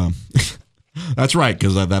 That's right,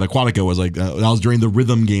 because that Aquatica was like that was during the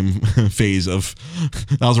rhythm game phase of.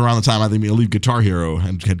 That was around the time I think Elite Guitar Hero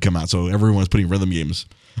had come out, so everyone was putting rhythm games.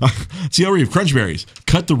 CL Reeve, Crunchberries,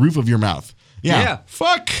 cut the roof of your mouth. Yeah.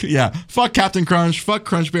 Fuck Captain Crunch. Fuck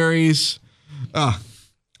Crunchberries.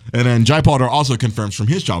 And then Jai Potter also confirms from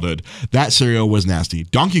his childhood that cereal was nasty.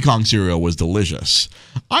 Donkey Kong cereal was delicious.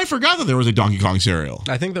 I forgot that there was a Donkey Kong cereal.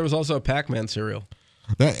 I think there was also a Pac-Man cereal.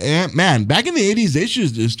 Man, back in the 80s, they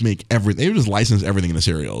should just make everything. They would just license everything in the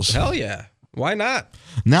cereals. Hell yeah. Why not?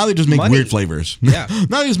 Now they just make weird flavors. Yeah.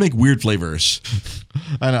 Now they just make weird flavors.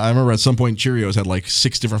 I remember at some point Cheerios had like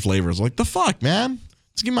 6 different flavors. Like, the fuck, man?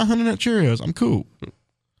 Just give me my Honey Nut Cheerios. I'm cool.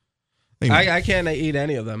 I can't eat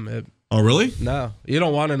any of them. Oh, really? No, you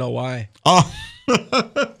don't want to know why. Oh.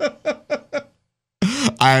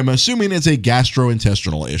 I'm assuming it's a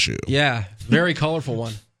gastrointestinal issue. Yeah, very colorful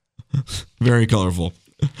one. Very colorful.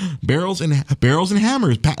 Barrels and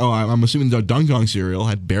hammers. I'm assuming the Dunk Dong cereal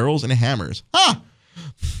had barrels and hammers. Ah.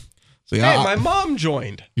 So, hey, my mom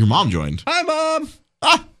joined. Your mom joined. Hi, Mom.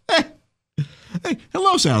 Ah. Hey,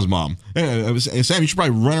 hello, Sam's mom. Sam, you should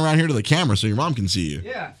probably run around here to the camera so your mom can see you.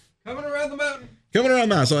 Yeah, coming around the mountain. Coming around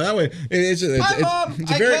the mountain. So that way, Hi, Mom.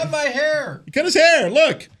 I cut my hair. You cut his hair.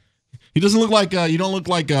 Look. He doesn't look like, you don't look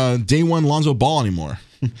like day one Lonzo Ball anymore.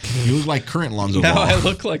 You look like current Lonzo Ball. Now I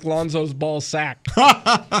look like Lonzo's ball sack.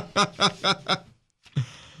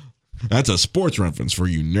 That's a sports reference for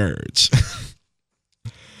you nerds.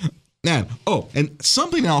 Man, and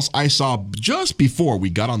something else I saw just before we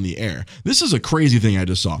got on the air. This is a crazy thing I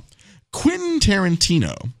just saw. Quentin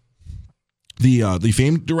Tarantino, the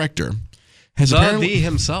famed director, has apparently the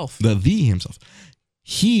himself.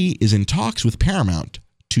 He is in talks with Paramount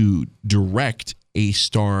to direct a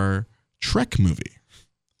Star Trek movie.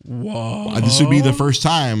 Whoa! This would be the first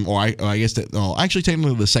time, or I guess that. Well, actually,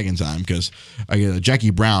 technically the second time, because Jackie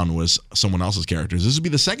Brown was someone else's characters. This would be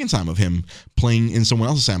the second time of him playing in someone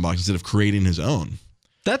else's sandbox instead of creating his own.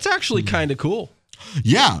 That's actually kind of cool.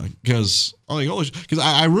 Yeah, because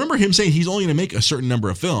I remember him saying he's only going to make a certain number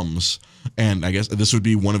of films, and I guess this would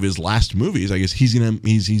be one of his last movies. I guess he's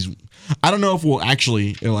I don't know if it'll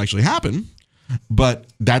actually happen. But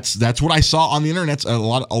that's what I saw on the internet. A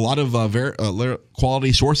lot of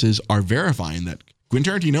quality sources are verifying that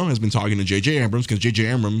Quentin Tarantino has been talking to J.J. Abrams, because J.J.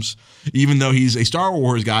 Abrams, even though he's a Star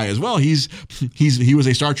Wars guy as well, he was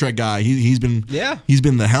a Star Trek guy. He's been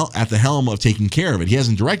at the helm of taking care of it. He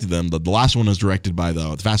hasn't directed them. The last one was directed by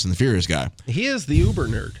the Fast and the Furious guy. He is the uber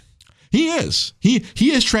nerd. He is. He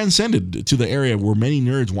has transcended to the area where many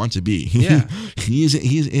nerds want to be. Yeah. He is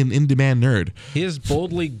an in-demand nerd. He is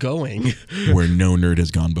boldly going where no nerd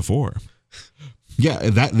has gone before. Yeah,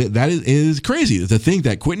 that is crazy to think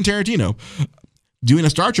that Quentin Tarantino doing a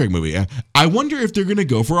Star Trek movie. I wonder if they're going to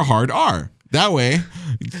go for a hard R. That way,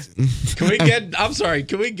 can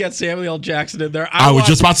we get Samuel L. Jackson in there? I was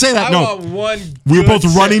just about to say that. Want one. We were both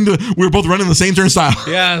running the same turnstile.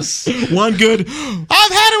 Yes. One good. I've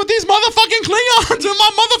had it with these motherfucking Klingons in my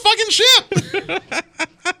motherfucking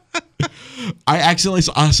ship.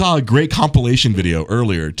 I saw a great compilation video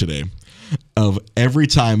earlier today of every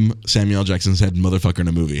time Samuel L. Jackson said motherfucker in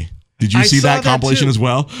a movie. Did you see that compilation as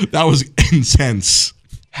well? That was intense.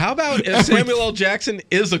 How about if Samuel L. Jackson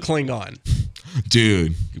is a Klingon?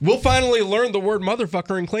 Dude. We'll finally learn the word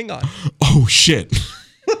motherfucker in Klingon. Oh, shit.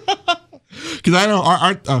 Because I know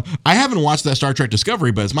I haven't watched that Star Trek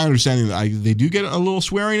Discovery, but it's my understanding that they do get a little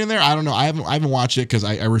swearing in there. I don't know. I haven't watched it because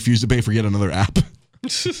I refuse to pay for yet another app.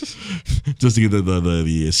 Just to get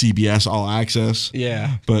the CBS All Access.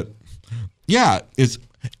 Yeah. But, yeah, it's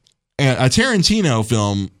a Tarantino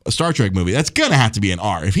film, a Star Trek movie, that's going to have to be an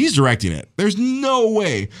R. If he's directing it, there's no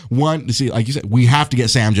way. Like you said, we have to get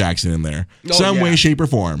Sam Jackson in there. Some way, shape, or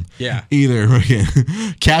form. Yeah. Either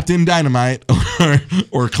Captain Dynamite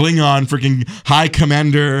or Klingon freaking High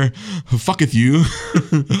Commander fucketh you.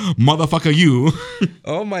 Motherfucker you.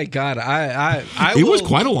 Oh my God. It was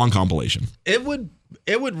quite a long compilation. It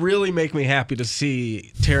would really make me happy to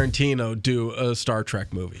see Tarantino do a Star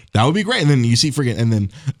Trek movie. That would be great. And then you see and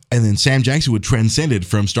then Sam Jackson would transcend it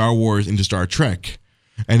from Star Wars into Star Trek.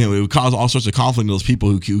 And it would cause all sorts of conflict to those people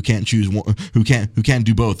who can't choose one, who can't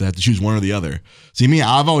do both. They have to choose one or the other. See, me,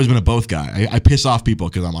 I've always been a both guy. I piss off people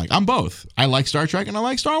because I'm like, I'm both. I like Star Trek and I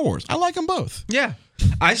like Star Wars. I like them both. Yeah.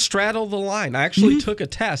 I straddle the line. I actually took a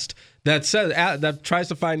test that says that tries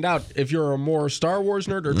to find out if you're a more Star Wars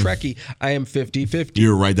nerd or Trekkie. I am 50-50.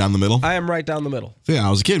 You're right down the middle? I am right down the middle. So yeah, I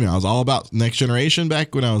was a kid, man. I was all about Next Generation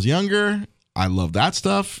back when I was younger. I love that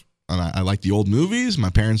stuff. And I like the old movies. My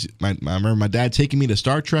parents, I remember my dad taking me to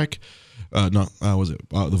Star Trek. The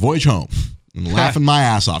Voyage Home. And laughing my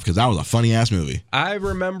ass off because that was a funny ass movie. I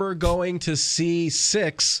remember going to see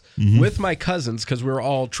 6 with my cousins because we were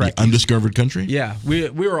all Trekkies. The Undiscovered Country? Yeah, we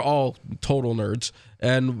were all total nerds,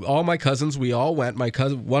 and all my cousins, we all went.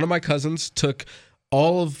 One of my cousins took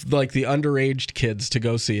all of like the underage kids to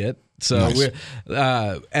go see it. So nice.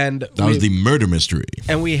 That was the murder mystery.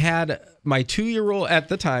 And we had my 2-year-old at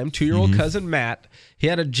the time, 2-year-old cousin Matt. He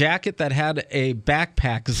had a jacket that had a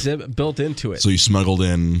backpack zip built into it. So you smuggled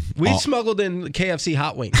in. We smuggled in KFC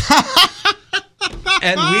hot wings.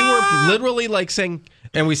 And we were literally like saying,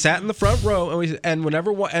 and we sat in the front row, and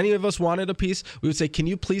whenever any of us wanted a piece, we would say, "Can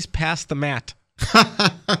you please pass the mat?"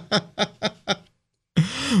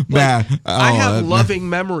 I have loving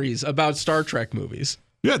memories about Star Trek movies.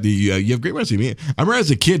 Yeah, you have great memories. I remember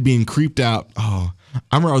as a kid being creeped out. I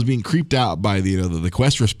remember I was being creeped out by the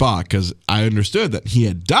quest for Spock because I understood that he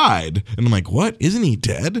had died, and I'm like, "What? Isn't he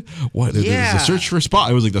dead? What? Yeah. The search for Spock."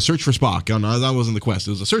 It was like the search for Spock. Oh no, that wasn't the quest.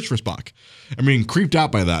 It was the search for Spock. I'm being creeped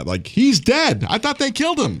out by that. Like, he's dead. I thought they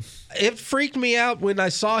killed him. It freaked me out when I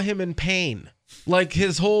saw him in pain, like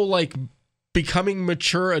his whole like becoming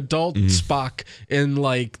mature adult Spock in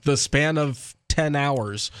like the span of 10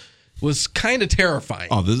 hours. Was kind of terrifying.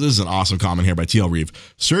 Oh, this is an awesome comment here by TL Reeve.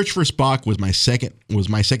 Search for Spock was my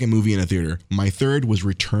second movie in a theater. My third was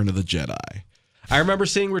Return of the Jedi. I remember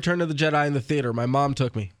seeing Return of the Jedi in the theater. My mom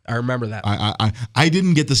took me. I remember that. I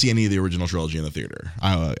didn't get to see any of the original trilogy in the theater.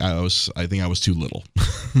 I think I was too little.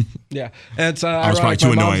 Yeah, and it's I was probably too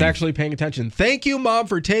my annoying. mom's actually paying attention. Thank you, Mom,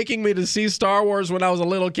 for taking me to see Star Wars when I was a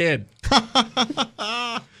little kid.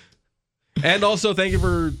 And also, thank you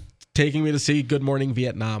for taking me to see Good Morning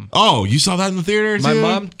Vietnam. Oh, you saw that in the theater too? My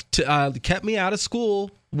mom kept me out of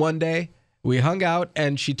school one day. We hung out,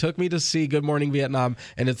 and she took me to see Good Morning Vietnam,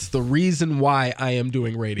 and it's the reason why I am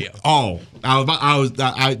doing radio. Oh,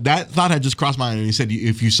 that thought had just crossed my mind. And you said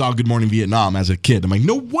if you saw Good Morning Vietnam as a kid, I'm like,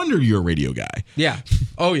 no wonder you're a radio guy. Yeah.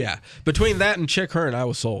 Oh yeah. Between that and Chick Hearn, I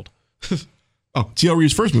was sold. Oh, T.L.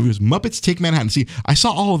 Reeve's first movie was Muppets Take Manhattan. See, I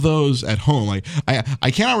saw all of those at home. Like, I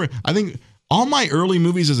cannot. I think. All my early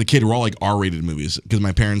movies as a kid were all like R-rated movies because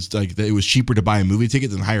my parents it was cheaper to buy a movie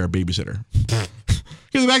ticket than hire a babysitter.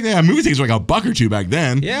 Because back then, movie tickets were like $1 or $2 back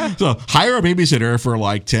then. Yeah. So hire a babysitter for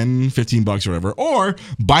like $10-15 or whatever, or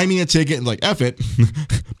buy me a ticket and like F it.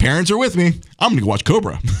 Parents are with me. I'm gonna go watch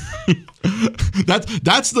Cobra.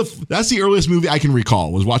 That's the earliest movie I can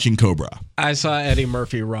recall was watching Cobra. I saw Eddie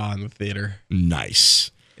Murphy Raw in the theater.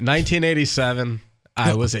 Nice. 1987.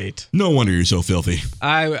 I was 8. No wonder you're so filthy.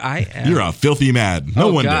 I am. You're a filthy mad.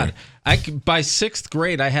 No wonder. God. By 6th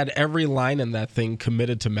grade, I had every line in that thing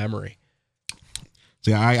committed to memory.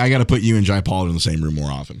 See, I got to put you and Jai Pollard in the same room more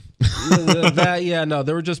often.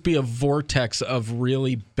 There would just be a vortex of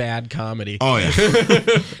really bad comedy. Oh yeah,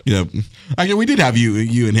 Actually, we did have you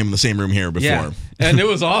and him in the same room here before, yeah, and it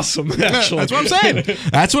was awesome. Actually, that's what I'm saying.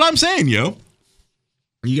 That's what I'm saying, yo.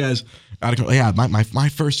 You guys. Yeah, my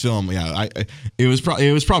first film. Yeah, it was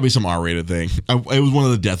probably some R-rated thing. It was one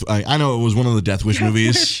of the Death. I know it was one of the Death Wish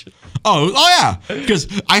movies. Oh yeah, because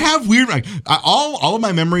I have weird. All of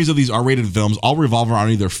my memories of these R-rated films all revolve around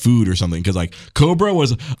either food or something. Because like Cobra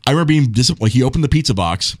was, I remember being disappointed. He opened the pizza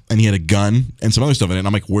box and he had a gun and some other stuff in it. And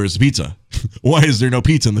I'm like, where's the pizza? Why is there no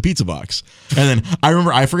pizza in the pizza box? And then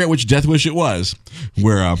I forget which Death Wish it was,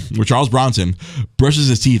 where Charles Bronson brushes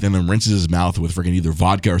his teeth and then rinses his mouth with freaking either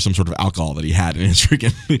vodka or some sort of alcohol that he had in his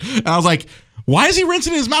freaking. And I was like, why is he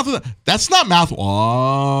rinsing his mouth with that? That's not mouth.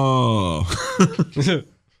 Oh.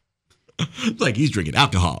 It's like he's drinking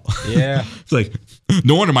alcohol. Yeah. It's like,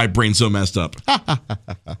 no wonder my brain's so messed up.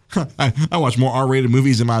 I watch more R-rated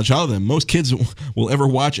movies in my childhood than most kids will ever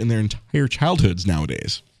watch in their entire childhoods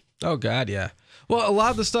nowadays. Oh, God, yeah. Well, a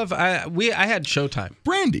lot of the stuff, I had Showtime.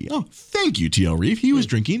 Brandy. Oh, thank you, T.L. Reeve. He was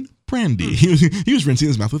drinking brandy. He was rinsing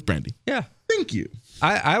his mouth with brandy. Yeah. Thank you.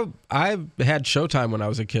 I had Showtime when I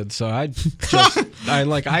was a kid, so I grew up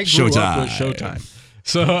with Showtime.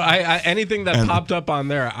 So anything that popped up on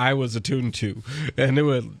there, I was attuned to, and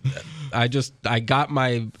I got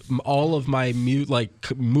all of my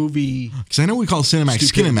movie. Because I know we call Cinemax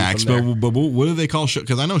Skinemax, but what do they call?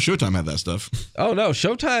 Because I know Showtime had that stuff. Oh no,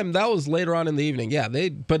 Showtime, that was later on in the evening. Yeah, they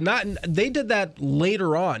did that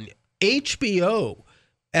later on. HBO.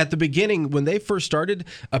 At the beginning, when they first started,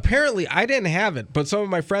 apparently I didn't have it, but some of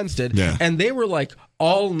my friends did. Yeah. And they were like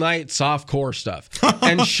all night softcore stuff.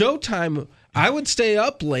 And Showtime, I would stay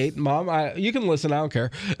up late. Mom, you can listen, I don't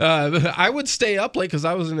care. I would stay up late because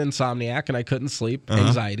I was an insomniac and I couldn't sleep,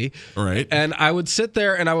 anxiety. Right. And I would sit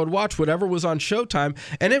there and I would watch whatever was on Showtime,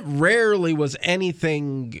 and it rarely was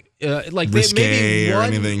anything risque or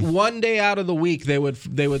anything. One day out of the week they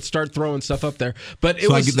would start throwing stuff up there. But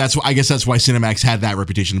I guess that's why Cinemax had that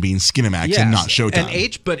reputation of being Skinemax and not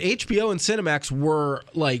Showtime. But HBO and Cinemax were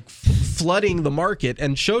like flooding the market,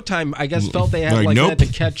 and Showtime, I guess, felt they had had to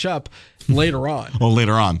catch up later on. Well,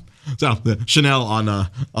 later on. So Chanel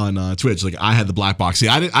on Twitch, like I had the black box. See,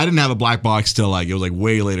 I didn't have a black box till like it was like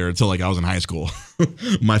way later, until like I was in high school.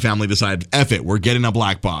 My family decided, F it, we're getting a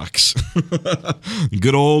black box.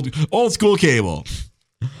 Good old school cable.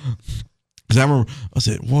 Because I remember,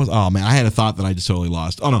 I had a thought that I just totally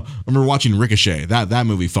lost. Oh no, I remember watching Ricochet. That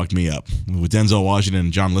movie fucked me up with Denzel Washington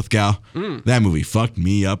and John Lithgow. That movie fucked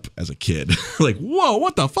me up as a kid. Like, whoa,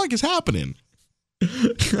 what the fuck is happening?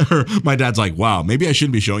 My dad's like, wow, maybe I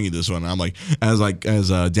shouldn't be showing you this one. I'm like, as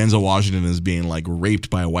Denzel Washington is being like raped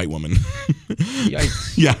by a white woman.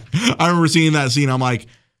 Yikes. Yeah. I remember seeing that scene. I'm like,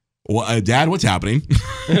 Dad, what's happening?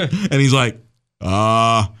 And he's like,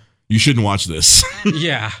 you shouldn't watch this.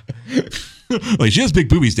 Yeah. Like, she has big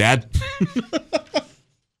boobies, Dad.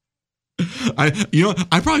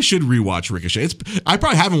 I probably should rewatch Ricochet. I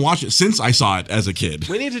probably haven't watched it since I saw it as a kid.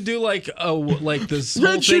 We need to do like this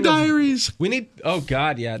Red Shoe Diaries. We need. Oh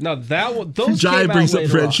God, yeah. No, those Jai came brings out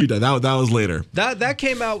up Red Shoe Diaries. That was later. That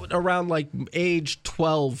came out around like age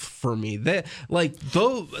 12 for me.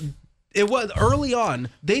 It was early on.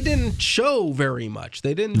 They didn't show very much.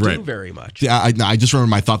 They didn't do very much. Yeah, I just remember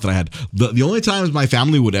my thought that I had. The only times my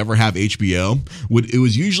family would ever have HBO it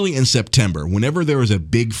was usually in September, whenever there was a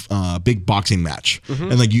big boxing match,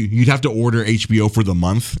 and like you'd have to order HBO for the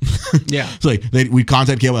month. Yeah, so like we'd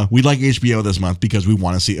contact cable. We'd like HBO this month because we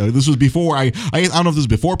want to see. This was before I don't know if this was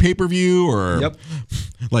before pay-per-view or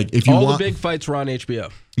like if you all the big fights were on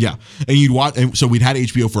HBO. Yeah, and you'd watch, and so we'd had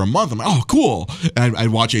HBO for a month. I'm like, oh, cool. And I'd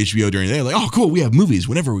watch HBO during the day. Like, oh, cool. We have movies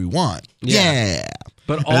whenever we want. Yeah.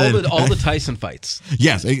 But all the Tyson fights.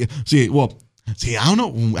 Yes. See, I don't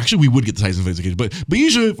know. Actually, we would get the Tyson fights occasionally, but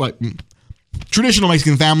usually, like traditional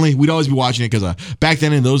Mexican family, we'd always be watching it because back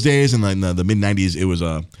then in those days, in the mid '90s, it was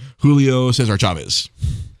Julio Cesar Chavez.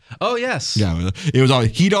 Oh yes. Yeah, it was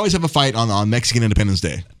always he'd always have a fight on Mexican Independence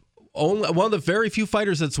Day. Only one of the very few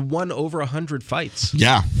fighters that's won over 100 fights.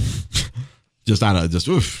 Yeah, just out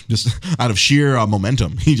of sheer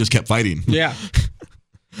momentum, he just kept fighting. Yeah,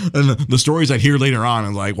 and the stories I'd hear later on,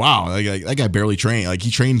 I'm like, wow, that guy barely trained. Like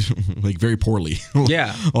he trained like very poorly.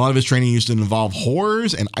 Yeah, a lot of his training used to involve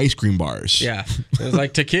whores and ice cream bars. Yeah, it was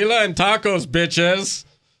like tequila and tacos, bitches.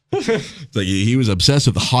 Like he was obsessed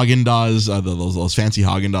with the Haagen-Dazs, those fancy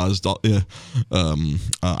Haagen-Dazs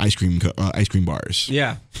ice cream bars.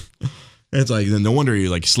 Yeah. It's like no wonder he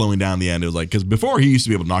like slowing down the end. It was like because before he used to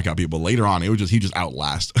be able to knock out people. Later on, he just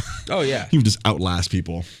outlast. Oh yeah, he would just outlast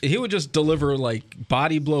people. He would just deliver like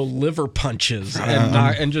body blow liver punches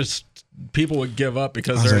and just people would give up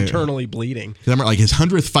because they're internally bleeding. I remember like his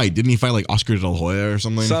 100th fight. Didn't he fight like Oscar De La Hoya or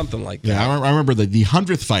something? Something like that. Yeah, I remember the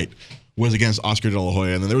 100th fight was against Oscar De La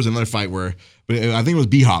Hoya, and then there was another fight where, but I think it was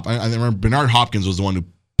B-Hop. I remember Bernard Hopkins was the one who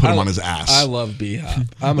put him on his ass. I love B-Hop.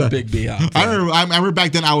 I'm a big B-Hop fan. I remember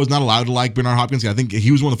back then I was not allowed to like Bernard Hopkins. I think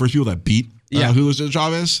he was one of the first people that beat Julio Cesar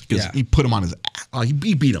Chavez because he put him on his ass. He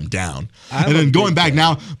beat him down. And then going back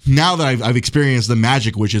now that I've experienced the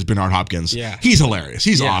magic which is Bernard Hopkins, he's hilarious.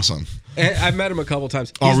 He's awesome. And I've met him a couple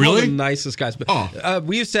times. He's really? One of the nicest guys. But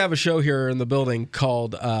we used to have a show here in the building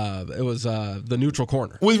called The Neutral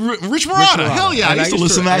Corner with Rich Marotta. Hell yeah, I used to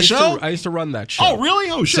listen to that show. I used to run that show. Oh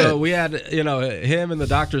really? Oh shit. So we had him and the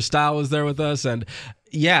Dr. Style was there with us, and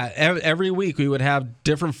every week we would have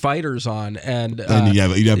different fighters on, and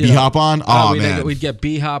you'd have B-Hop on. Oh man, we'd get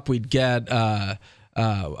B-Hop. We'd get.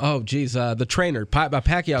 The trainer,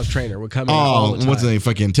 Pacquiao's trainer would come in all the time. What's his name?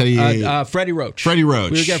 Fucking Teddy. Freddie Roach. Freddie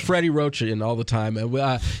Roach. We would get Freddie Roach in all the time. And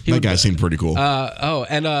that guy seemed pretty cool.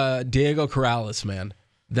 And Diego Corrales, man.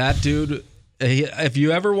 That dude, if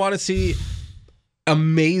you ever want to see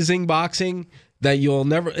amazing boxing that you'll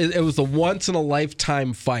never, it was a once in a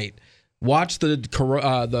lifetime fight. Watch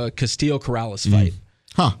the Castillo Corrales fight.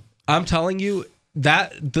 Huh. I'm telling you,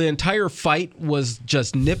 that the entire fight was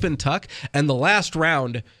just nip and tuck, and the last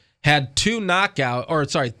round had two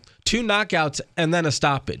knockouts and then a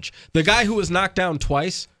stoppage. The guy who was knocked down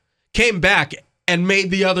twice came back and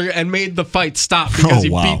made the fight stop because he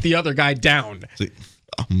beat the other guy down.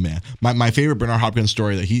 Oh man, my favorite Bernard Hopkins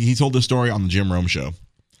story that he told this story on the Jim Rome show.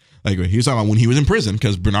 Like he was talking about when he was in prison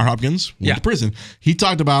because Bernard Hopkins went to prison. He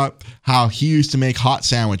talked about how he used to make hot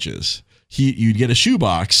sandwiches. You'd get a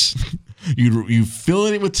shoebox. You fill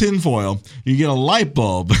it with tinfoil. You get a light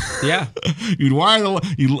bulb. Yeah. You wire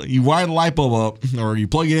the light bulb up, or you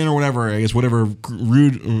plug it in, or whatever. I guess whatever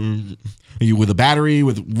crude, with a battery,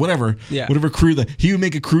 with whatever. Yeah. Whatever crude. He would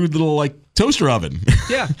make a crude little like toaster oven.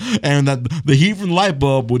 Yeah. And that the heat from the light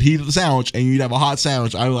bulb would heat the sandwich, and you'd have a hot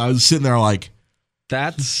sandwich. I was sitting there like.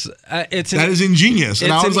 That is ingenious,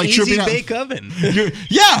 and I was like tripping out. Easy bake oven. You're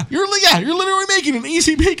literally making an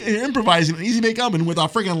easy bake, improvising an easy bake oven with a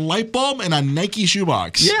freaking light bulb and a Nike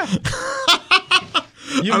shoebox. Yeah,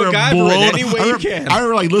 you MacGyver it any way you can. I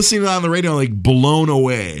remember like listening to that on the radio, like blown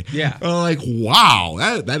away. Yeah, like wow,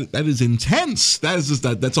 that is intense. That is just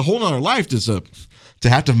that's a whole nother life just to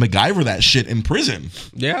have to MacGyver that shit in prison.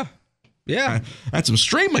 Yeah. Yeah. That's some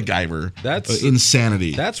straight MacGyver. That's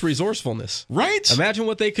insanity. That's resourcess. Right? Imagine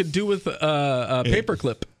what they could do with a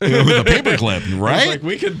paperclip. With a paperclip, right? Like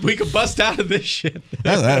we could bust out of this shit.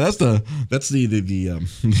 That's the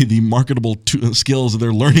marketable skills that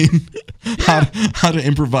they're learning how to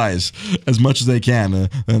improvise as much as they can.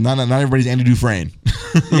 Not everybody's Andy Dufresne.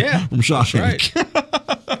 Yeah. From Shawshank.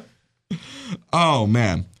 Right. Oh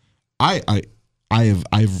man.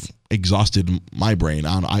 I've exhausted my brain.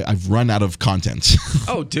 I've run out of content.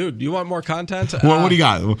 Oh, dude, you want more content? What do you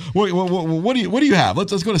got? What do you have?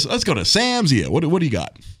 Let's go to Sam's. What do you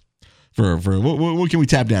got for what can we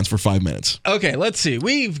tap dance for 5 minutes? Okay, let's see.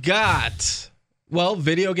 We've got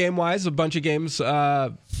video game wise, a bunch of games.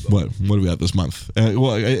 What do we have this month?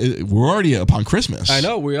 We're already upon Christmas. I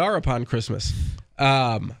know we are upon Christmas.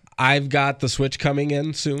 I've got the Switch coming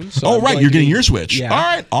in soon. So you're getting your Switch. Yeah. All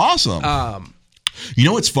right, awesome. You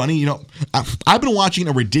know what's funny? I've been watching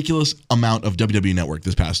a ridiculous amount of WWE Network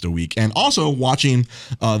this past week, and also watching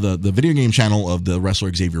the video game channel of the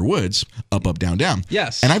wrestler Xavier Woods, Up, Up, Down, Down.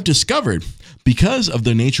 Yes. And I've discovered, because of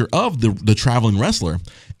the nature of the traveling wrestler,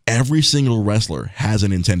 every single wrestler has a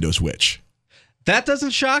Nintendo Switch. That doesn't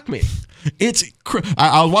shock me.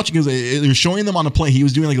 I was watching because they're showing them on a plane. He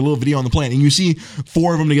was doing like a little video on the plane, and you see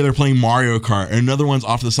 4 of them together playing Mario Kart, and another one's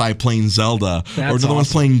off to the side playing Zelda, or another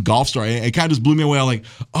one's playing Golf Star. It kind of just blew me away. I'm like,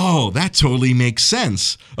 oh, that totally makes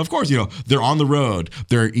sense. Of course, they're on the road.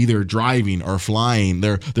 They're either driving or flying.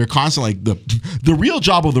 They're constantly like the real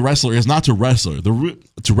job of the wrestler is not to wrestle.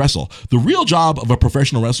 To wrestle. The real job of a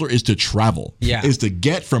professional wrestler is to travel. Yeah. Is to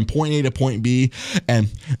get from point A to point B, and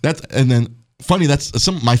then. Funny, that's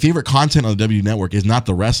some of my favorite content on the W Network is not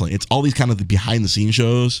the wrestling. It's all these kind of the behind the scenes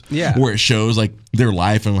shows where it shows like their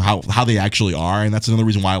life and how they actually are. And that's another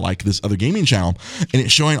reason why I like this other gaming channel. And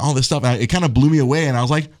it's showing all this stuff. And it kind of blew me away. And I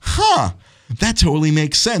was like, that totally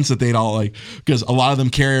makes sense that they'd all because a lot of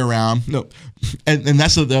them carry around. And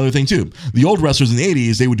that's the other thing too. The old wrestlers in the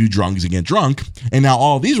 80s, they would do drunks and get drunk. And now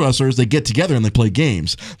all of these wrestlers, they get together and they play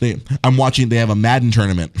games. I'm watching, they have a Madden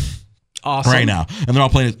tournament. Awesome. Right now, and they're all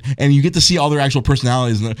playing it, and you get to see all their actual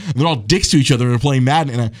personalities, and they're all dicks to each other. And they're playing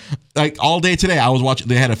Madden, and like all day today, I was watching.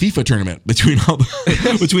 They had a FIFA tournament between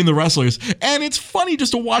the wrestlers, and it's funny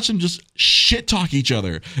just to watch them just shit talk each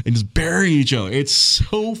other and just bury each other. It's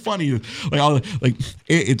so funny,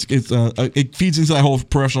 it feeds into that whole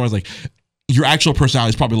professional. Like, your actual personality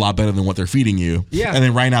is probably a lot better than what they're feeding you. Yeah. And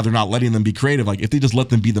then right now they're not letting them be creative. Like if they just let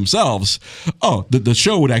them be themselves, the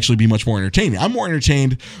show would actually be much more entertaining. I'm more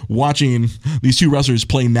entertained watching these two wrestlers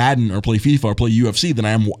play Madden or play FIFA or play UFC than I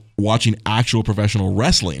am watching actual professional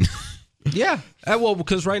wrestling. Yeah. Well,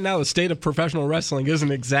 because right now the state of professional wrestling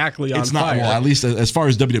isn't exactly on it's not, fire. Well, at least as far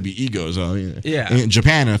as WWE goes. Yeah. In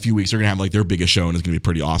Japan in a few weeks, they're going to have like their biggest show, and it's going to be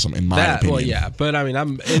pretty awesome in my opinion. Well, yeah. But I mean,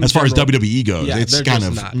 as far as WWE goes, it's kind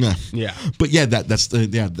of not. Yeah. But yeah,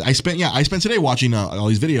 I spent today watching all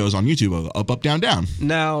these videos on YouTube of Up, Up, Down, Down.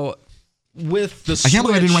 Now, with the I can't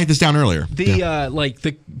believe I didn't write this down earlier.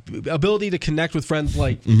 The ability to connect with friends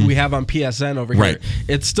like we have on PSN over here,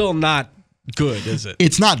 it's still not good, is it?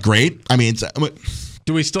 It's not great. I mean,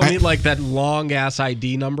 do we still need like that long ass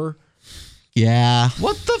ID number? Yeah.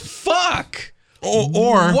 What the fuck?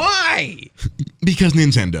 Or why? Because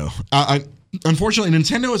Nintendo. Unfortunately,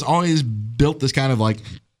 Nintendo has always built this kind of like.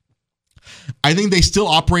 I think they still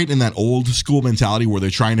operate in that old school mentality where they're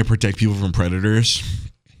trying to protect people from predators.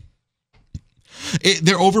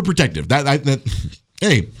 They're overprotective.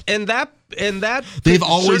 Hey, and that they've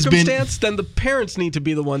always been. Then the parents need to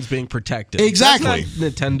be the ones being protected. Exactly, that's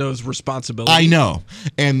not Nintendo's responsibility. I know,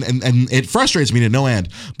 and it frustrates me to no end.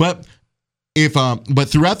 But but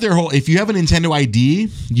throughout their whole, if you have a Nintendo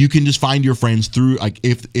ID, you can just find your friends through like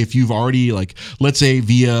if you've already like let's say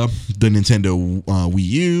via the Nintendo Wii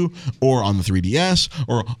U or on the 3DS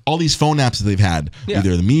or all these phone apps that they've had,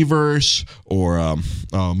 either the Miiverse or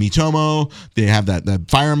Miitomo. They have that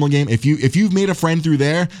Fire Emblem game. If you've made a friend through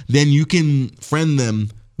there, then you can friend them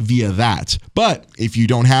via that. But if you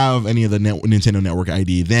don't have any of the Nintendo Network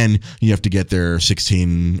ID, then you have to get their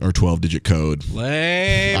 16 or 12 digit code.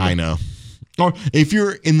 Lame. I know. Or if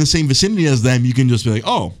you're in the same vicinity as them, you can just be like,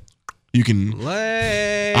 oh, you can.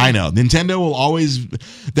 Lame. I know. Nintendo will always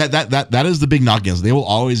that is the big knock against. They will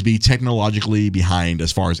always be technologically behind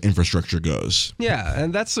as far as infrastructure goes. Yeah,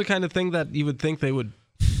 and that's the kind of thing that you would think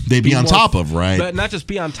they'd be on top of, right? But not just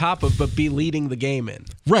be on top of, but be leading the game in.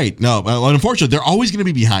 Right. No, unfortunately, they're always going to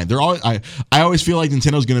be behind. They're always. I always feel like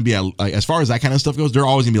Nintendo's going to be as far as that kind of stuff goes. They're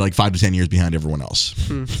always going to be like 5 to 10 years behind everyone else.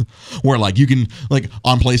 Where like you can like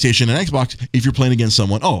on PlayStation and Xbox, if you're playing against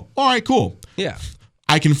someone, oh, all right, cool. Yeah.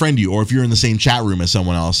 I can friend you, or if you're in the same chat room as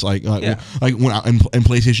someone else, like when in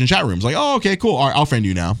PlayStation chat rooms, like, oh, okay, cool, all right, I'll friend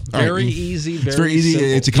you now. Very easy. It's very easy. Simple.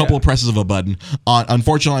 It's a couple of presses of a button.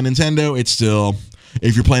 Unfortunately, on Nintendo, it's still,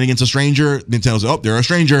 if you're playing against a stranger, Nintendo's, oh, they're a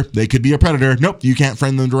stranger, they could be a predator. Nope, you can't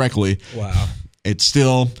friend them directly. Wow. It's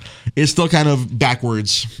still kind of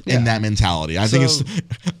backwards in that mentality. I think it's.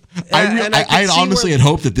 I honestly had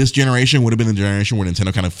hoped that this generation would have been the generation where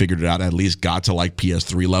Nintendo kind of figured it out and at least got to like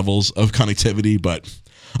PS3 levels of connectivity, but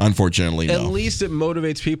unfortunately, no. At least it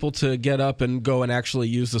motivates people to get up and go and actually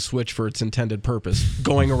use the Switch for its intended purpose,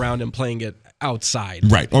 going around and playing it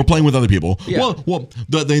outside. Right, or playing with other people. Yeah. Well,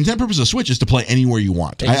 the intended purpose of Switch is to play anywhere you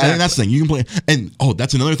want. Exactly. I think that's the thing. You can play, and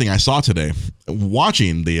that's another thing I saw today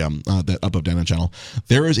watching the that Up Down channel.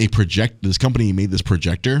 There is a this company made this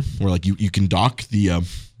projector where like you can dock the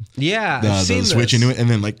Switch into it, and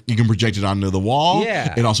then like you can project it onto the wall.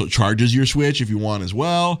 Yeah, it also charges your Switch if you want as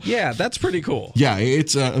well. Yeah, that's pretty cool. Yeah,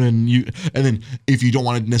 it's and then if you don't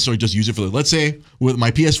want to necessarily just use it for let's say with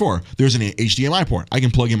my PS4, there's an HDMI port. I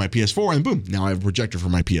can plug in my PS4 and boom, now I have a projector for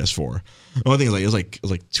my PS4. The only thing is it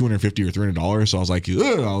was like $250 or $300. So I was like,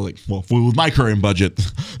 well, with my current budget,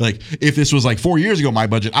 like if this was like 4 years ago, my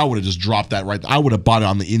budget, I would have just dropped that right. I would have bought it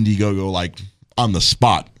on the Indiegogo like on the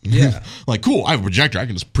spot. Yeah. Like, cool, I have a projector. I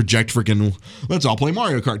can just project let's all play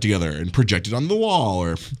Mario Kart together and project it on the wall.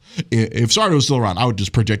 Or if Sardo was still around, I would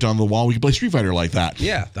just project it on the wall. We could play Street Fighter like that.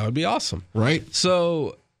 Yeah, that would be awesome. Right?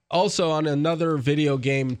 So, also on another video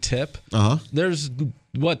game tip, there's, the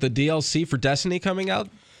DLC for Destiny coming out?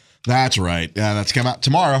 That's right. Yeah, that's come out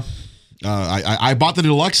tomorrow. I bought the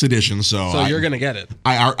deluxe edition, so you're gonna get it.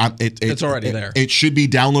 It's already there. It should be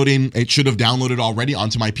downloading. It should have downloaded already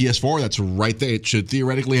onto my PS4. That's right there. It should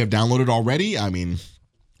theoretically have downloaded already. I mean,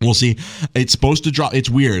 we'll see. It's supposed to drop.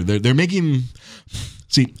 It's weird. They're making.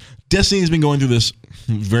 See, Destiny's been going through this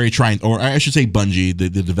very trying, or I should say, Bungie, the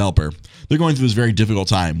developer. They're going through this very difficult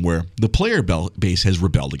time where the player base has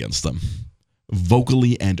rebelled against them,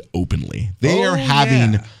 vocally and openly. They are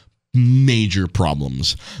having major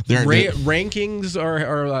problems. Rankings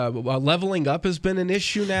are leveling up has been an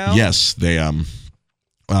issue now. Yes, they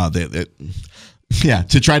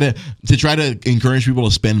to try to encourage people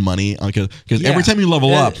to spend money because every time you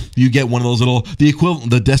level up, you get one of those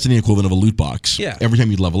the Destiny equivalent of a loot box. Yeah. Every time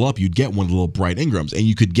you level up, you'd get one of the little bright Ingrams, and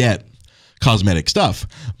you could get cosmetic stuff.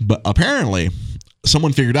 But apparently,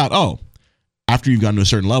 someone figured out, after you've gotten to a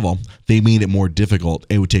certain level, they made it more difficult.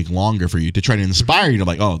 It would take longer for you to try to inspire you to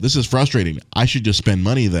like, this is frustrating. I should just spend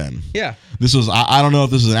money then. Yeah. This was, I don't know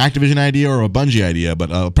if this is an Activision idea or a Bungie idea, but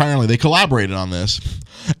apparently they collaborated on this.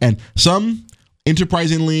 And some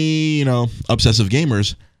enterprisingly, obsessive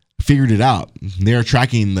gamers figured it out. They're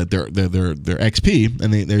tracking that their XP,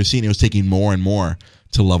 and they're seeing it was taking more and more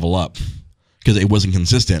to level up because it wasn't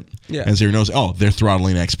consistent. Yeah. And so you notice, they're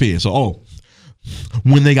throttling XP. So,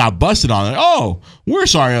 when they got busted on it, we're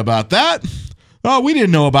sorry about that. We didn't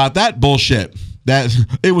know about that bullshit. That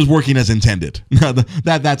it was working as intended.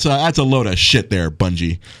 That's a load of shit there,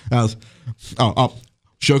 Bungie.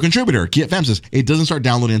 Show contributor Kiet Fam says it doesn't start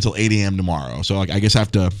downloading until 8 a.m. tomorrow. So I guess I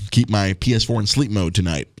have to keep my PS4 in sleep mode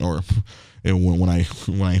tonight, or when I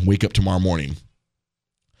wake up tomorrow morning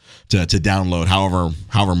to download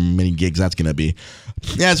however many gigs that's going to be.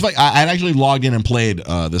 Yeah, it's like I'd actually logged in and played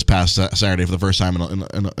this past Saturday for the first time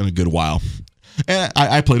in a good while, and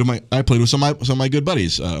I played with some of my good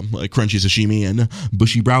buddies, like Crunchy Sashimi and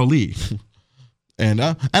Bushy Brow Lee, and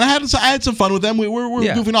I had some fun with them. We're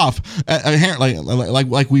goofing off,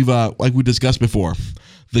 like we discussed before.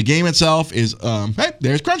 The game itself is hey,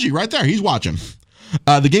 there's Crunchy right there. He's watching.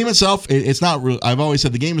 The game itself, it's not real. I've always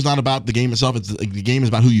said the game is not about the game itself. The game is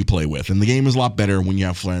about who you play with, and the game is a lot better when you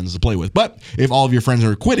have friends to play with. But if all of your friends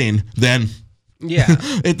are quitting, then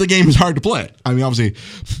the game is hard to play. I mean, obviously,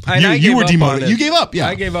 you were demotivated. You gave up. Yeah,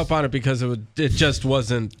 I gave up on it because it just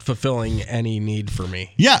wasn't fulfilling any need for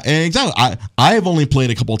me. Yeah, exactly. I have only played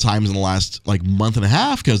a couple of times in the last month and a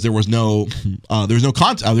half because there was no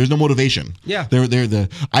content. There's no motivation. Yeah,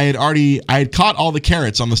 I had caught all the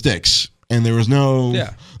carrots on the sticks. And there was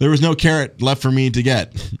no carrot left for me to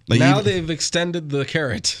get. They've extended the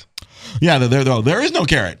carrot. Yeah, there is no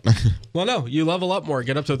carrot. Well, no, you level up more,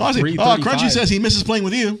 get up to 335. Crunchy says he misses playing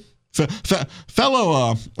with you.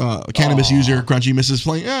 Fellow cannabis user, Crunchy misses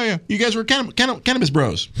playing. Yeah, you guys were cannabis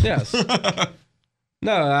bros. Yes.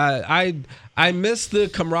 No, I miss the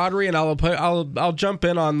camaraderie, and I'll jump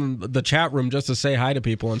in on the chat room just to say hi to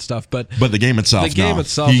people and stuff. But the game itself,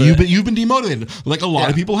 you've been demotited, like a lot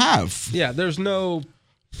of people have. Yeah, there's no.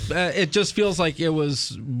 It just feels like it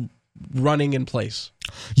was running in place.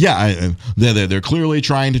 Yeah, they're clearly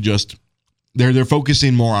trying to just they're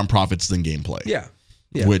focusing more on profits than gameplay. Yeah.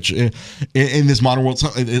 which in this modern world,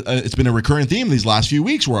 it's been a recurring theme these last few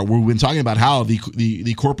weeks where we've been talking about how the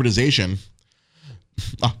corporatization.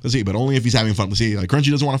 Let's see, but only if he's having fun. Let's see, like Crunchy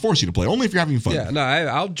doesn't want to force you to play. Only if you're having fun. Yeah, no,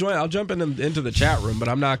 I'll join. I'll jump into the chat room, but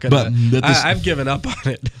I'm not gonna. I've given up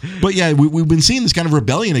on it. But yeah, we've been seeing this kind of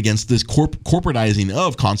rebellion against this corporatizing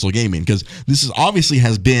of console gaming, because this is obviously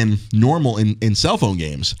has been normal in cell phone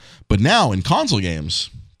games, but now in console games,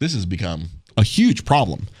 this has become a huge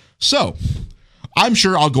problem. So I'm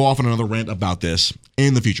sure I'll go off on another rant about this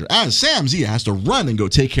in the future, as Sam Zia has to run and go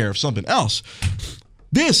take care of something else.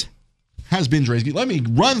 This has been Dre's Geek. Let me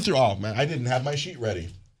run through. Oh, man, I didn't have my sheet ready.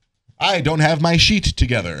 I don't have my sheet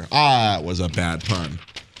together. That was a bad pun.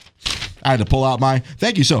 I had to pull out my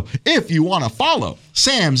thank you. So if you want to follow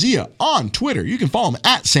Sam Zia on Twitter, you can follow him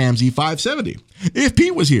at SamZ570. If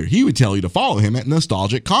Pete was here, he would tell you to follow him at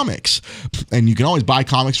Nostalgic Comics. And you can always buy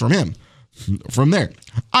comics from him. From there,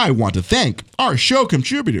 I want to thank our show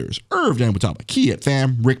contributors, Irv Danbutaba, Kiet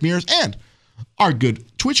Fam, Rick Mears, and our good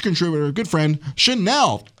Twitch contributor, good friend,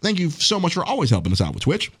 Chanel. Thank you so much for always helping us out with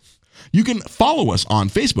Twitch. You can follow us on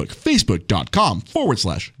Facebook,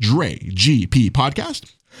 facebook.com/DreGP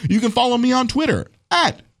Podcast. You can follow me on Twitter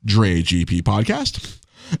at DreGP Podcast.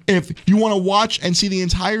 If you want to watch and see the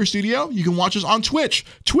entire studio, you can watch us on Twitch,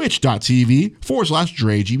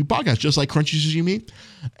 twitch.tv/DreGP Podcast, just like Crunchy Sashimi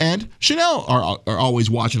and Chanel are always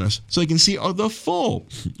watching us, so you can see the full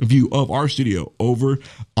view of our studio over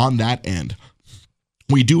on that end.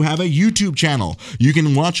 We do have a YouTube channel. You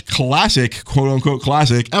can watch classic, quote-unquote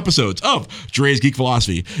classic, episodes of Dre's Geek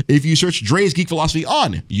Philosophy if you search Dre's Geek Philosophy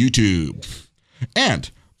on YouTube.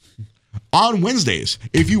 And on Wednesdays,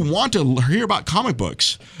 if you want to hear about comic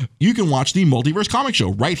books, you can watch the Multiverse Comic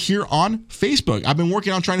Show right here on Facebook. I've been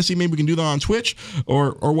working on trying to see maybe we can do that on Twitch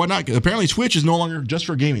or whatnot. Apparently, Twitch is no longer just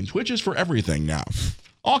for gaming. Twitch is for everything now.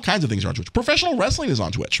 All kinds of things are on Twitch. Professional wrestling is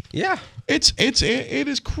on Twitch. Yeah. It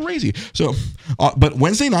is crazy. So, but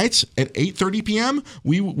Wednesday nights at 8:30 p.m.,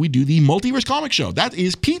 we do the Multiverse Comic Show. That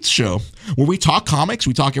is Pete's show where we talk comics,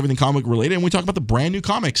 we talk everything comic related, and we talk about the brand new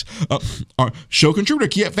comics. Our show contributor,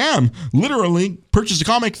 Kiet Fam, literally purchased a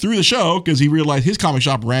comic through the show because he realized his comic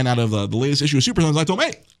shop ran out of the latest issue of Super Sons. I told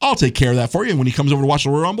him, hey, I'll take care of that for you. And when he comes over to watch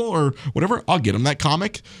the Royal Rumble or whatever, I'll get him that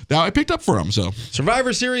comic that I picked up for him. So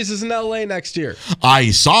Survivor Series is in LA next year.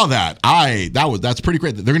 I saw that. That's pretty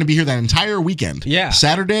great. They're going to be here that entire weekend. Yeah.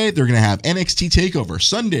 Saturday, they're going to have NXT TakeOver.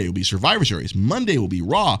 Sunday will be Survivor Series. Monday will be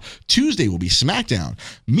Raw. Tuesday will be SmackDown.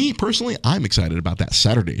 Me, personally, I'm excited about that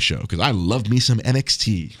Saturday show because I love me some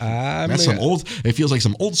NXT. It feels like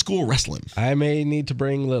some old school wrestling. I may need to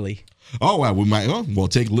bring Lily. Oh, well, we're going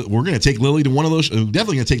to take Lily to one of those.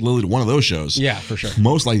 Definitely going to take Lily to one of those shows. Yeah, for sure.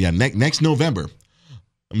 Most likely, yeah, next November.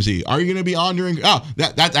 Let me see. Are you going to be on during? Oh,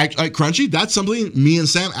 that's actually Crunchy. That's something me and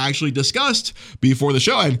Sam actually discussed before the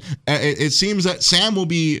show, and it seems that Sam will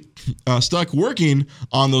be stuck working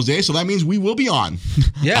on those days, so that means we will be on.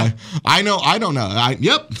 Yeah, I know. I don't know.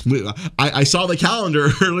 I saw the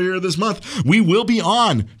calendar earlier this month. We will be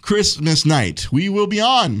on Christmas night. We will be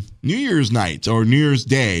on New Year's night or New Year's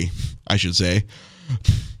Day, I should say.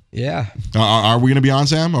 Yeah. Are we going to be on,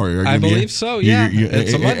 Sam? Or I believe so. Yeah.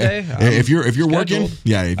 It's a Monday. If you're working,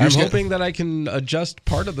 yeah. I'm hoping that I can adjust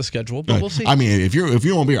part of the schedule, but we'll see. I mean, if you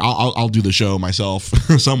won't be here, I'll do the show myself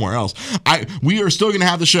somewhere else. We are still going to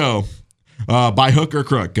have the show by hook or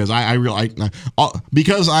crook because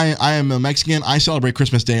because I am a Mexican. I celebrate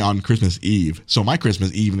Christmas Day on Christmas Eve, so my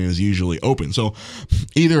Christmas evening is usually open. So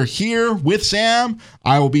either here with Sam,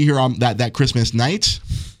 I will be here on that Christmas night.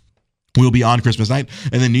 We'll be on Christmas night,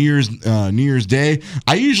 and then New Year's Day.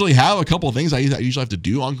 I usually have a couple of things I usually have to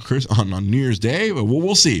do on New Year's Day, but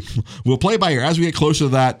we'll see. We'll play by ear as we get closer to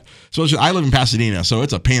that. So I live in Pasadena, so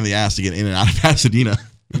it's a pain in the ass to get in and out of Pasadena.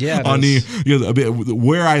 Yeah,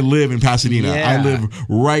 where I live in Pasadena, yeah. I live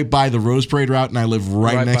right by the Rose Parade route, and I live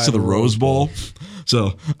right next to the Rose Bowl.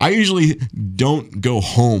 So I usually don't go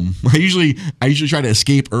home. I usually try to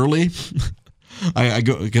escape early. I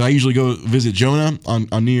usually go visit Jonah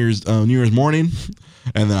on New Year's morning,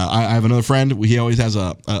 and then I have another friend. He always has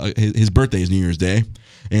his birthday is New Year's Day,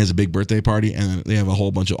 and he has a big birthday party, and they have a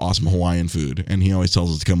whole bunch of awesome Hawaiian food, and he always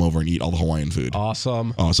tells us to come over and eat all the Hawaiian food.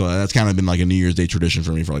 Awesome. Oh, so that's kind of been like a New Year's Day tradition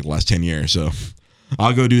for me for like the last 10 years. So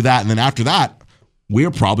I'll go do that, and then after that, we're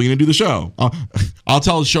probably going to do the show. I'll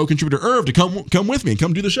tell show contributor Irv to come with me and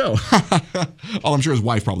come do the show. Oh, I'm sure his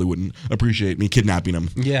wife probably wouldn't appreciate me kidnapping him.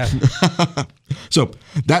 Yeah. So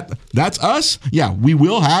that's us. Yeah, we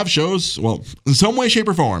will have shows, well, in some way, shape,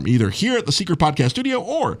 or form, either here at the Secret Podcast Studio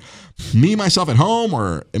or me, myself at home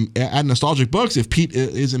or at Nostalgic Books. If Pete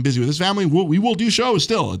isn't busy with his family, we will do shows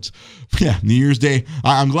still. It's New Year's Day.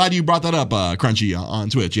 I'm glad you brought that up, Crunchy, on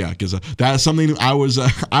Twitch. Yeah, because that is something I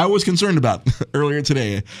was concerned about earlier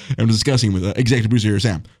today and discussing with executive producer here,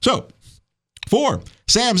 Sam. So for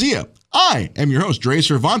Sam Zia, I am your host, Dre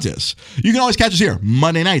Cervantes. You can always catch us here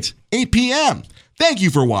Monday nights, 8 p.m. Thank you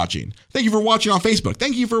for watching. Thank you for watching on Facebook.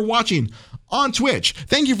 Thank you for watching on Twitch.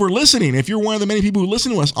 Thank you for listening. If you're one of the many people who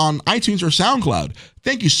listen to us on iTunes or SoundCloud,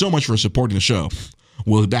 thank you so much for supporting the show.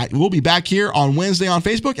 We'll be back here on Wednesday on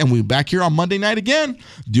Facebook, and we'll be back here on Monday night again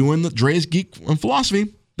doing the Dre's Geek and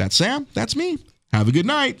Philosophy. That's Sam. That's me. Have a good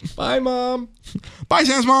night. Bye, Mom. Bye,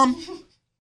 Sam's mom.